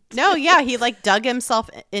 Dude. No, yeah. He like dug himself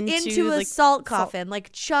into a like, salt coffin,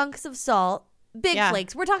 like chunks of salt. Big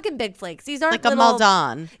flakes. We're talking big flakes. These aren't like a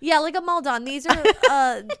Maldon. Yeah, like a Maldon. These are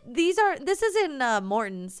this isn't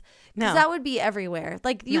Morton's, because that would be everywhere.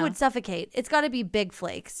 Like you would suffocate. It's got to be big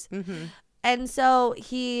flakes. Mm-hmm. And so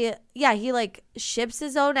he like ships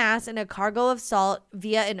his own ass in a cargo of salt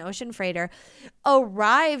via an ocean freighter,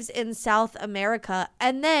 arrives in South America,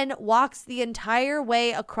 and then walks the entire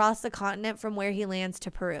way across the continent from where he lands to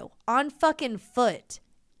Peru on fucking foot.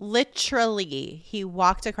 Literally, he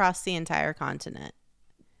walked across the entire continent.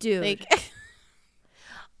 Dude.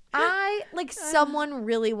 Someone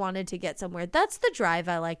really wanted to get somewhere. That's the drive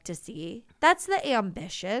I like to see. That's the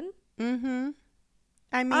ambition. Mm-hmm.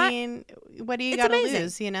 I mean, what do you got to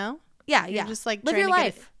lose, Yeah, You're just like live your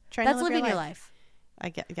life. That's living your life.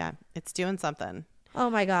 Yeah, it's doing something. Oh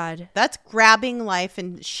my God. That's grabbing life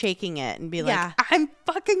and shaking it and be like, I'm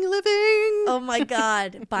fucking living. Oh my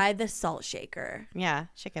God. Buy the salt shaker. Yeah.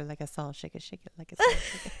 Shake it like a salt. Shake it like a salt.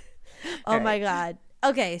 Shake it. Oh my God.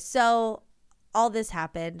 Okay. So all this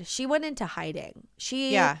happened. She went into hiding.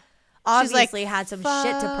 She obviously had some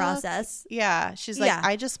shit to process. Yeah. She's like,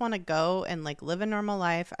 I just want to go and like live a normal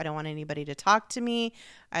life. I don't want anybody to talk to me.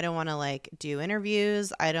 I don't want to like do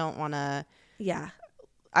interviews. I don't want to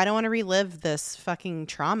relive this fucking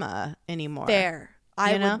trauma anymore. Fair.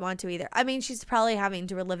 I wouldn't want to either. I mean, she's probably having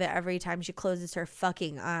to relive it every time she closes her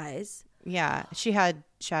fucking eyes. Yeah. She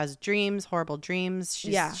has dreams, horrible dreams.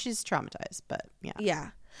 She's traumatized, but yeah. Yeah.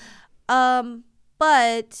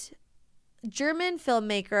 But German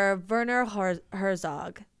filmmaker Werner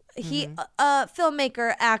Herzog, he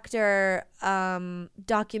filmmaker, actor,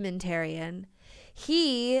 documentarian,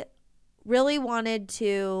 he really wanted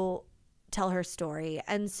to tell her story,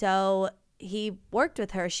 and so he worked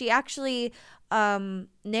with her. She actually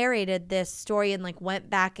narrated this story and like went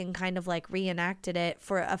back and kind of like reenacted it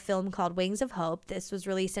for a film called Wings of Hope. This was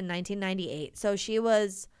released in 1998, so she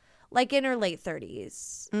was like in her late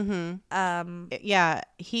 30s. Yeah,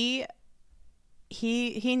 he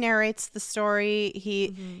narrates the story.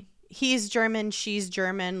 He's German, she's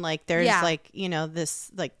German, like there's like, this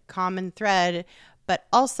like common thread, but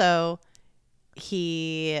also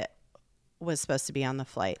he was supposed to be on the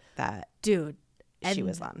flight that she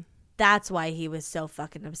was on. That's why he was so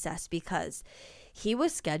fucking obsessed, because he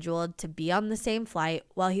was scheduled to be on the same flight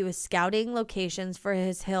while he was scouting locations for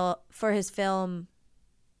his film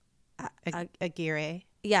Aguirre.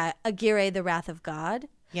 Yeah, Aguirre, The Wrath of God.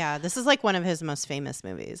 Yeah, this is like one of his most famous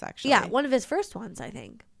movies, actually. Yeah, one of his first ones, I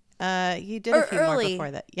think. He did a few more before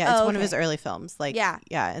that. Yeah, it's one of his early films. Like,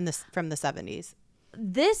 from the 70s.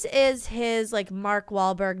 This is his like Mark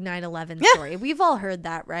Wahlberg 9/11 story. We've all heard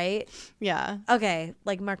that, right? Yeah. Okay,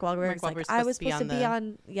 like Mark Wahlberg's like, I was supposed to be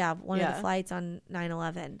on one of the flights on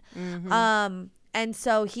 9/11. Mm-hmm. And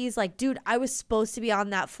so he's like, dude, I was supposed to be on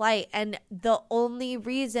that flight. And the only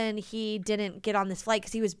reason he didn't get on this flight,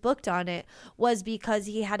 because he was booked on it, was because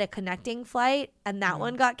he had a connecting flight. And that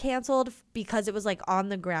one got canceled because it was like on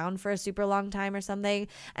the ground for a super long time or something.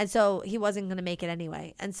 And so he wasn't going to make it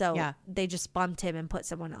anyway. And so they just bumped him and put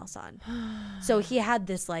someone else on. So he had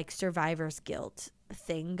this like survivor's guilt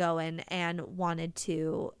thing going and wanted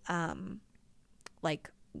to like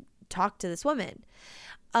talk to this woman.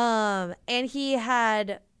 And he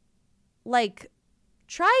had like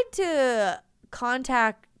tried to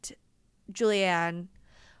contact Julianne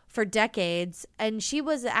for decades, and she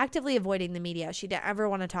was actively avoiding the media. She didn't ever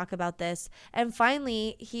want to talk about this. And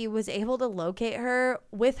finally, he was able to locate her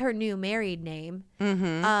with her new married name,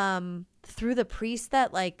 through the priest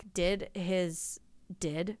that like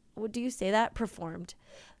what do you say that? Performed.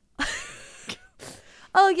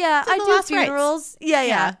 Oh yeah, I do funerals.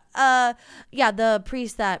 Rites. Yeah. The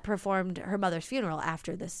priest that performed her mother's funeral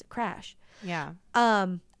after this crash. Yeah.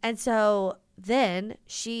 And so then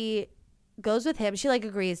she goes with him. She like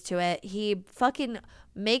agrees to it. He fucking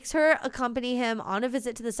makes her accompany him on a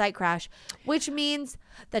visit to the site crash, which means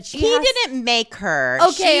that he didn't make her.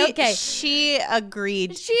 Okay. She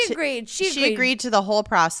agreed. She agreed to the whole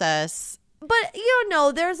process. But,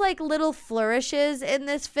 there's like little flourishes in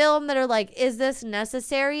this film that are like, is this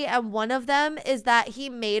necessary? And one of them is that he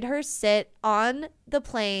made her sit on the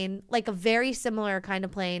plane, like a very similar kind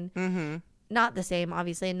of plane. Mm-hmm. Not the same,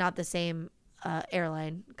 obviously, not the same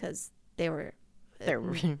airline, because they were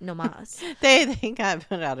no mas. They got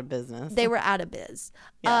put out of business. They were out of biz.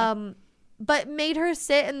 Yeah. But made her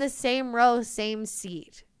sit in the same row, same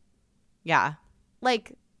seat. Yeah.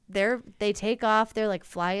 Like, they take off, they're like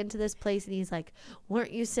fly into this place, and he's like,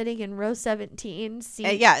 weren't you sitting in row 17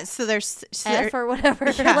 seat? Yeah, so there's F or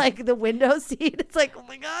whatever, like the window seat. It's like, oh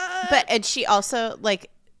my God. And she also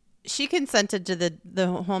like she consented to the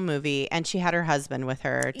whole movie, and she had her husband with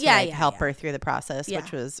her to help her through the process,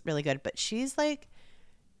 which was really good. But she's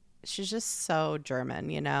just so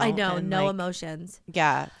German, I know, and no emotions.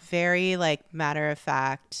 Yeah, very like matter of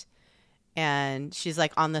fact. And she's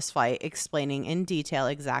like on this flight explaining in detail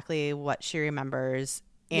exactly what she remembers.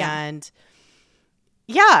 And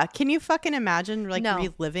can you fucking imagine like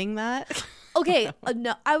reliving that? Okay,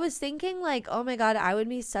 no, I was thinking like, oh my God, I would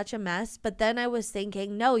be such a mess. But then I was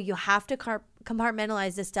thinking, no, you have to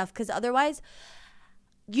compartmentalize this stuff, because otherwise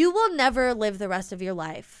you will never live the rest of your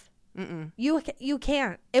life. Mm-mm. You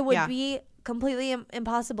can't. It would be completely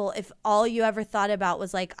impossible if all you ever thought about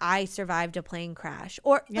was like, I survived a plane crash,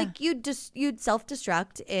 or like you'd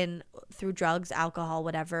self-destruct through drugs, alcohol,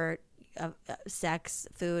 whatever, sex,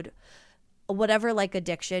 food, whatever like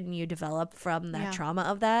addiction you develop from that trauma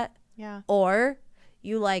of that. Yeah. Or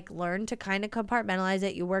you like learn to kind of compartmentalize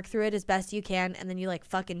it. You work through it as best you can, and then you like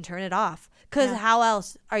fucking turn it off. Because how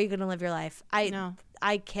else are you going to live your life?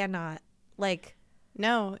 I cannot like.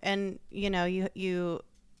 No. And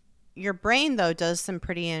your brain though does some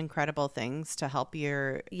pretty incredible things to help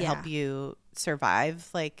you survive,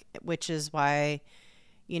 like, which is why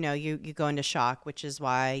you go into shock, which is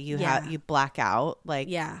why you black out, like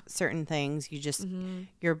certain things. You just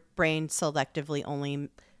your brain selectively only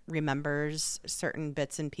remembers certain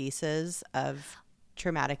bits and pieces of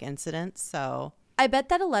traumatic incidents. So I bet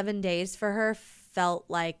that 11 days for her felt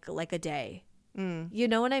like a day. You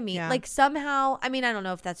know what I mean? Like somehow, I mean, I don't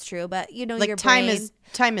know if that's true, but like your brain,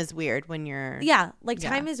 time is weird when you're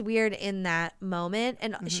time is weird in that moment.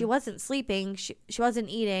 And she wasn't sleeping, she wasn't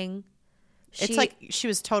eating. It's like she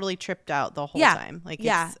was totally tripped out the whole time. Like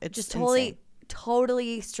it's just insane.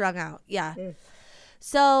 totally strung out.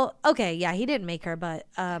 So okay, he didn't make her, but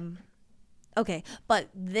okay, but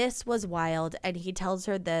this was wild. And he tells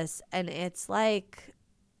her this, and it's like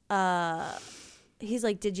he's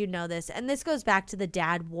like, did you know this? And this goes back to the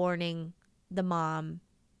dad warning the mom,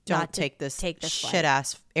 don't take this shit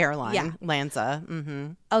ass airline, Lanza.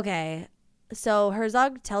 Okay, so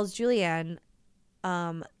Herzog tells Julianne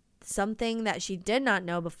something that she did not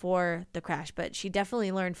know before the crash, but she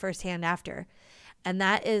definitely learned firsthand after, and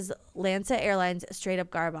that is Lanza Airlines straight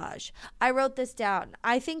up garbage. I wrote this down.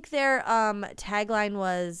 I think their tagline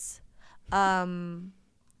was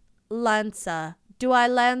Lanza. Do I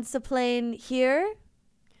land the plane here?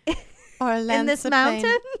 Or land in this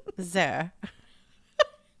mountain? There.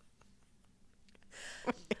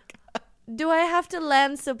 Do I have to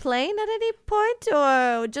land the plane at any point,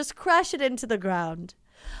 or just crash it into the ground?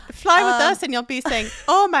 Fly with us and you'll be saying,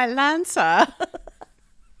 oh, my Lanza.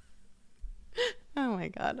 Oh, my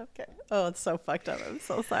God. Okay. Oh, it's so fucked up. I'm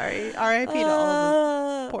so sorry. R.I.P. to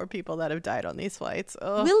all the poor people that have died on these flights.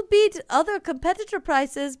 Oh. We'll beat other competitor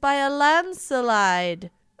prices by a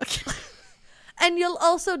landslide. And you'll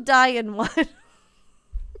also die in one.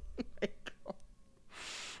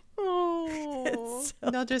 Oh,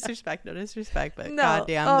 no disrespect, but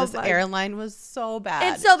goddamn, this airline was so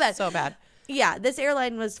bad. It's so bad. So bad. Yeah, this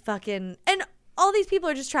airline was fucking... And all these people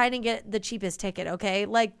are just trying to get the cheapest ticket, okay?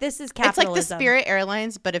 Like, this is capitalism. It's like the Spirit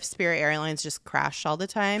Airlines, but if Spirit Airlines just crashed all the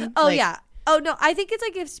time. Oh, like, yeah. Oh, no, I think it's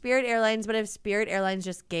like if Spirit Airlines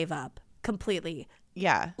just gave up completely.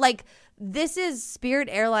 Yeah. Like, this is Spirit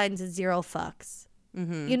Airlines' zero fucks.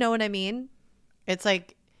 Mm-hmm. You know what I mean? It's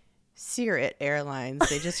like Spirit Airlines.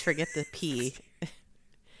 They just forget the P.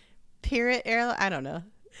 Pirate Airlines? I don't know.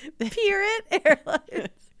 Pirate Airlines.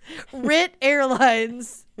 Rit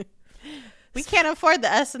Airlines. We can't afford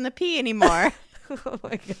the S and the P anymore. Oh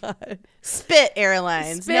my God. Spit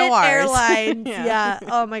Airlines. Spit no R's. Airlines. Yeah.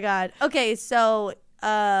 Oh my God. Okay, so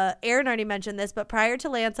Aaron already mentioned this, but prior to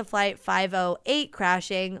LANSA Flight 508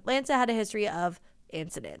 crashing, LANSA had a history of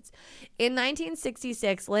incidents. In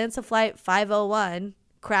 1966, LANSA Flight 501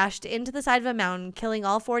 crashed into the side of a mountain, killing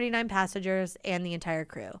all 49 passengers and the entire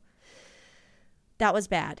crew. That was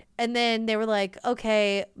bad. And then they were like,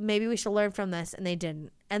 okay, maybe we should learn from this. And they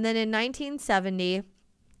didn't. And then in 1970,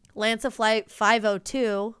 LANSA Flight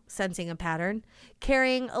 502, sensing a pattern,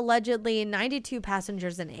 carrying allegedly 92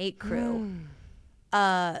 passengers and 8 crew,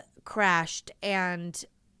 crashed. And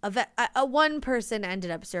one person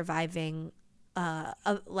ended up surviving,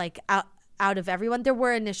 out of everyone. There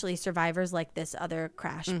were initially survivors like this other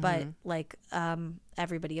crash, but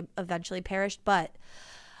everybody eventually perished. But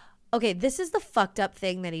okay, this is the fucked up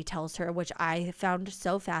thing that he tells her, which I found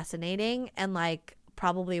so fascinating, and like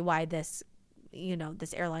probably why this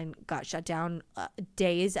airline got shut down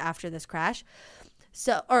days after this crash.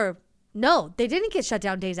 No, they didn't get shut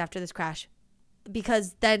down days after this crash,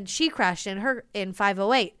 because then she crashed in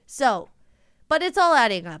 508. So, but it's all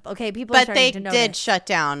adding up. Okay, people are starting to know. But they did shut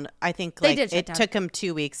down. I think it took them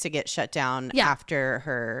 2 weeks to get shut down after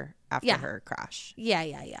her crash.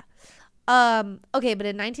 Yeah. Okay, but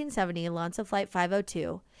in 1970, LANSA Flight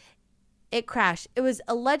 502, it crashed. It was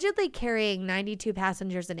allegedly carrying 92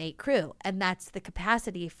 passengers and 8 crew, and that's the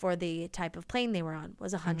capacity for the type of plane they were on,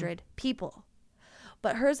 was 100 people.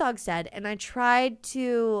 But Herzog said, and I tried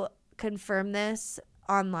to confirm this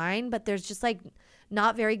online, but there's just like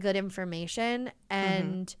not very good information,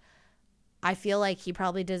 and I feel like he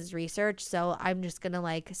probably did his research, so I'm just going to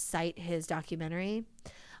like cite his documentary.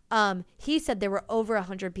 He said there were over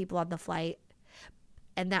 100 people on the flight,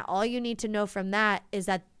 and that all you need to know from that is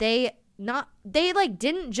that they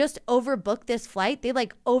didn't just overbook this flight, they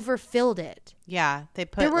like overfilled it. Yeah, they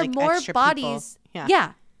put there were like more extra bodies. People.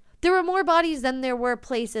 Yeah, there were more bodies than there were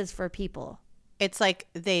places for people. It's like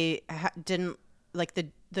they didn't, like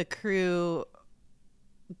the crew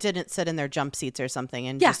didn't sit in their jump seats or something,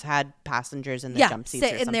 and just had passengers in their jump seats.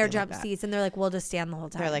 Sit in their jump seats, and they're like, we'll just stand the whole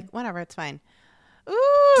time. They're like, whatever, it's fine.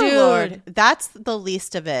 Ooh, dude, Lord. That's the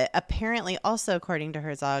least of it. Apparently, also according to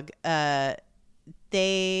Herzog,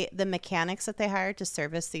 the mechanics that they hired to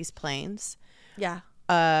service these planes,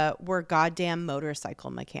 were goddamn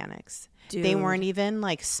motorcycle mechanics. Dude. They weren't even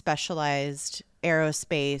like specialized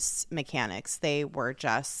aerospace mechanics. They were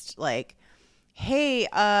just like, hey,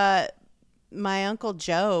 my Uncle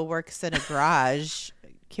Joe works in a garage.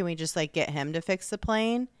 Can we just like get him to fix the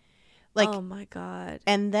plane? Like, oh my God.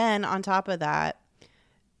 And then on top of that,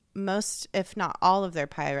 most, if not all of their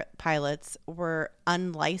pilots were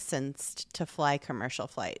unlicensed to fly commercial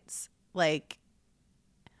flights. Like,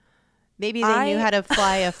 maybe they knew how to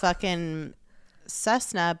fly a fucking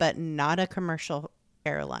Cessna, but not a commercial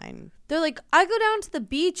airline. They're like, I go down to the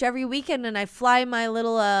beach every weekend and I fly my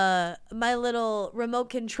little remote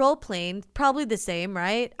control plane. Probably the same,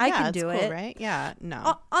 right? I can do it, right? Yeah,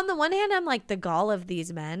 no. On the one hand, I'm like, the gall of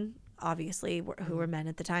these men, obviously, who were men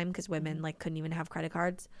at the time, because women like couldn't even have credit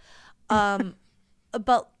cards.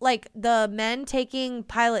 But like the men taking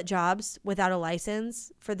pilot jobs without a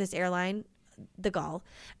license for this airline, the gall,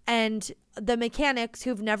 and the mechanics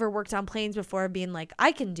who've never worked on planes before being like,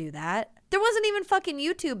 I can do that. There wasn't even fucking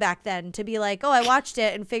YouTube back then to be like, oh, I watched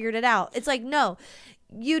it and figured it out. It's like, no,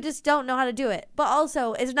 you just don't know how to do it. But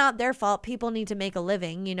also, it's not their fault. People need to make a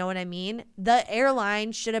living. You know what I mean? The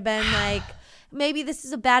airline should have been like, maybe this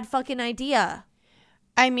is a bad fucking idea.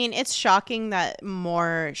 I mean, it's shocking that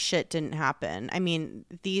more shit didn't happen. I mean,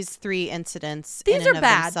 these 3 incidents in and of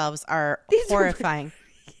themselves are horrifying.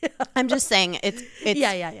 Yeah. I'm just saying it's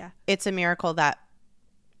It's a miracle that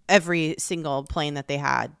every single plane that they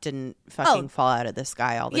had didn't fucking fall out of the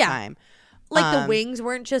sky all the time. Like the wings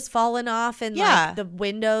weren't just falling off and like the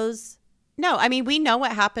windows. No, I mean, we know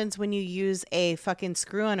what happens when you use a fucking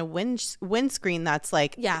screw on a windscreen that's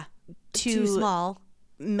like too small.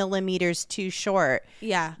 Millimeters too short.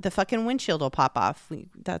 Yeah. The fucking windshield will pop off.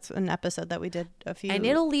 That's an episode that we did a few. And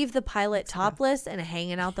it'll leave the pilot topless and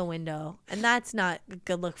hanging out the window. And that's not a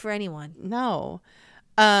good look for anyone. No.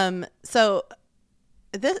 So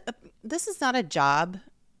this is not a job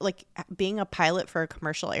like being a pilot for a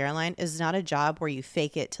commercial airline is not a job where you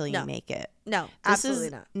fake it till you make it. No, this absolutely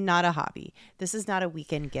is not a hobby. This is not a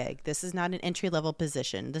weekend gig. This is not an entry-level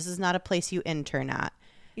position. This is not a place you intern at.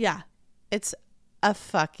 Yeah. It's a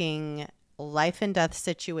fucking life and death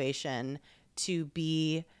situation to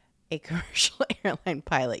be a commercial airline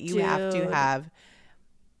pilot. You have to have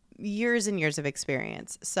years and years of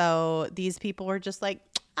experience. So these people were just like,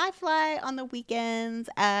 I fly on the weekends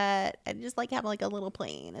I just like have like a little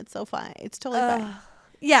plane. It's so fine. It's totally fine.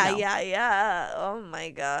 Yeah, no. Yeah. Oh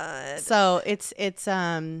my God. So it's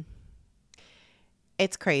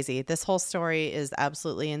crazy. This whole story is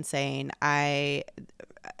absolutely insane. I'm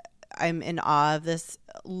in awe of this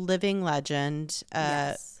living legend.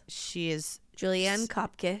 Yes. She is Juliane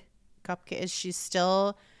Koepke. She's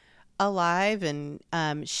still alive, and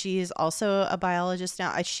she's also a biologist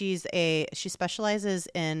now. She specializes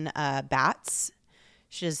in bats.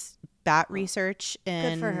 She does bat research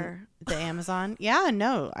in Good for her. The Amazon. Yeah,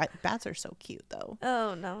 no, bats are so cute though.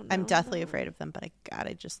 Oh no, I'm deathly afraid of them, but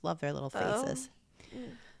I just love their little faces.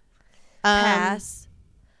 Pass.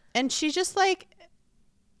 And she's just like,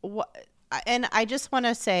 what? And I just want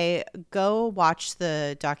to say, go watch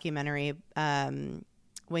the documentary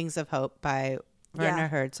Wings of Hope by Werner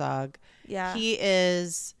Herzog. Yeah.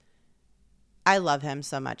 I love him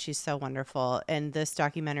so much. He's so wonderful. And this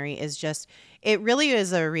documentary is just, it really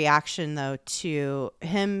is a reaction though to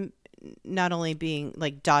him not only being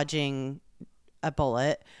like dodging a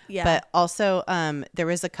bullet, but also there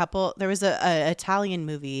was a Italian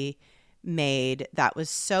movie made that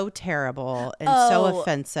was so terrible and so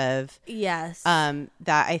offensive. Yes. That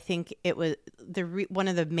I think it was one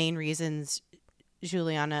of the main reasons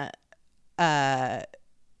Juliana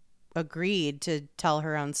agreed to tell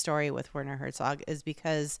her own story with Werner Herzog is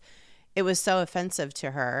because it was so offensive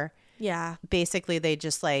to her. Yeah. Basically, they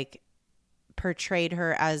just like portrayed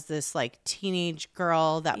her as this like teenage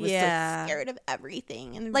girl that was like scared of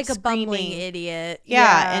everything and like screaming. A bumbling idiot.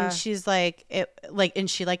 Yeah, and she's like and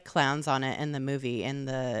she like clowns on it in the movie in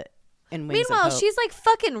Wings Meanwhile, of Hope. she's like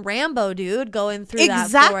fucking Rambo, dude, going through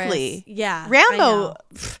that forest. Yeah.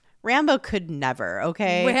 Rambo could never,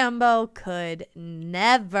 okay? Rambo could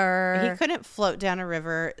never. He couldn't float down a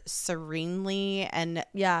river serenely and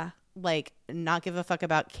like not give a fuck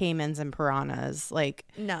about caimans and piranhas, like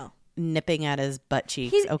nipping at his butt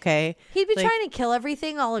cheeks, okay? He'd be trying to kill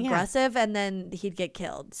everything all aggressive and then he'd get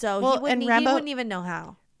killed. So he wouldn't even know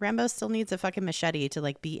how. Rambo still needs a fucking machete to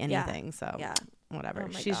like beat anything, so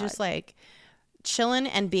whatever. She's just like chilling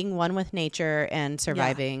and being one with nature and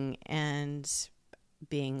surviving and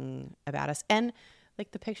being a badass. And like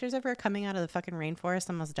the pictures of her coming out of the fucking rainforest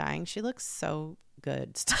almost dying, she looks so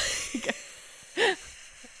good.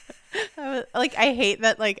 I hate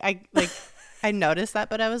that I noticed that,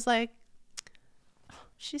 but I was like,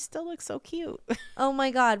 she still looks so cute. Oh my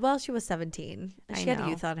God. Well, she was 17 and she had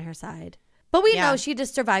youth on her side, but we know she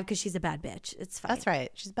just survived because she's a bad bitch. It's fine. That's right,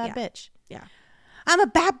 she's a bad bitch. Yeah, I'm a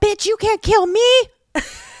bad bitch, you can't kill me.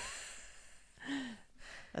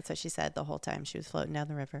 That's what she said the whole time she was floating down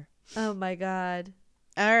the river. Oh my God.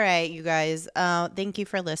 All right, you guys. Thank you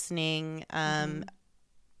for listening.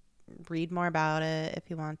 Read more about it if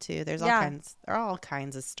you want to. There are all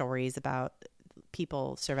kinds of stories about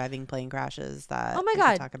people surviving plane crashes that we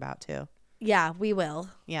can talk about too. Yeah, we will.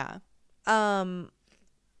 Yeah.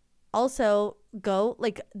 Also,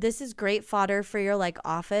 this is great fodder for your like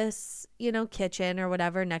office, kitchen or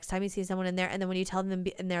whatever. Next time you see someone in there, and then when you tell them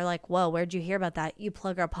and they're like, "Whoa, where'd you hear about that?" You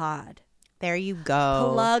plug our pod. There you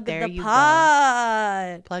go. Plug the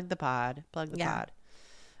pod. Plug the pod. Plug the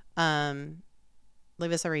pod.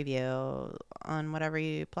 Leave us a review on whatever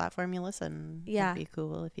platform you listen. Yeah, it'd be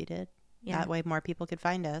cool if you did. Yeah. That way more people could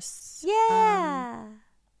find us. Yeah.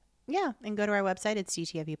 And go to our website. It's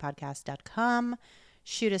dtfupodcast.com.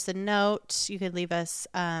 Shoot us a note. You could leave us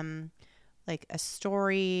like a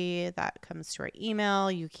story that comes to our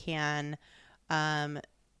email. You can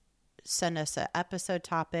send us an episode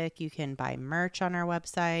topic. You can buy merch on our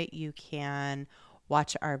website. You can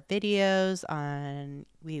watch our videos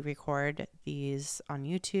we record these on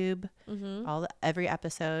YouTube. Every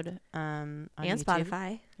episode on and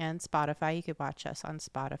YouTube. Spotify. You could watch us on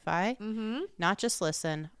Spotify. Not just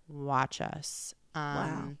listen, watch us.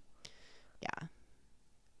 Wow. Yeah.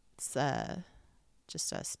 It's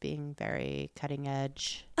just us being very cutting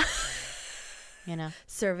edge.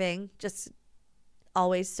 Serving, just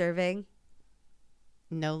always serving.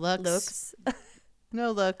 No looks.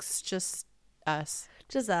 No looks, just us.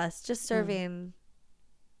 Just us, just serving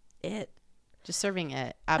it. Just serving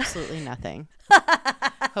it. Absolutely nothing.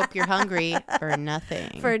 Hope you're hungry for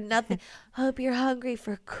nothing. For nothing. Hope you're hungry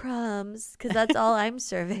for crumbs, because that's all I'm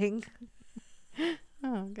serving.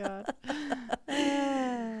 Oh, God.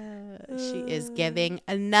 She is giving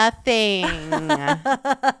nothing.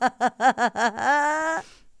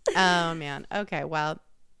 Oh, man. Okay, well,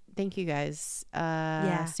 thank you guys.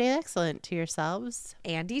 Stay excellent to yourselves.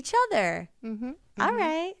 And each other. Mm-hmm. All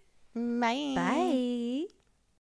right. Bye. Bye.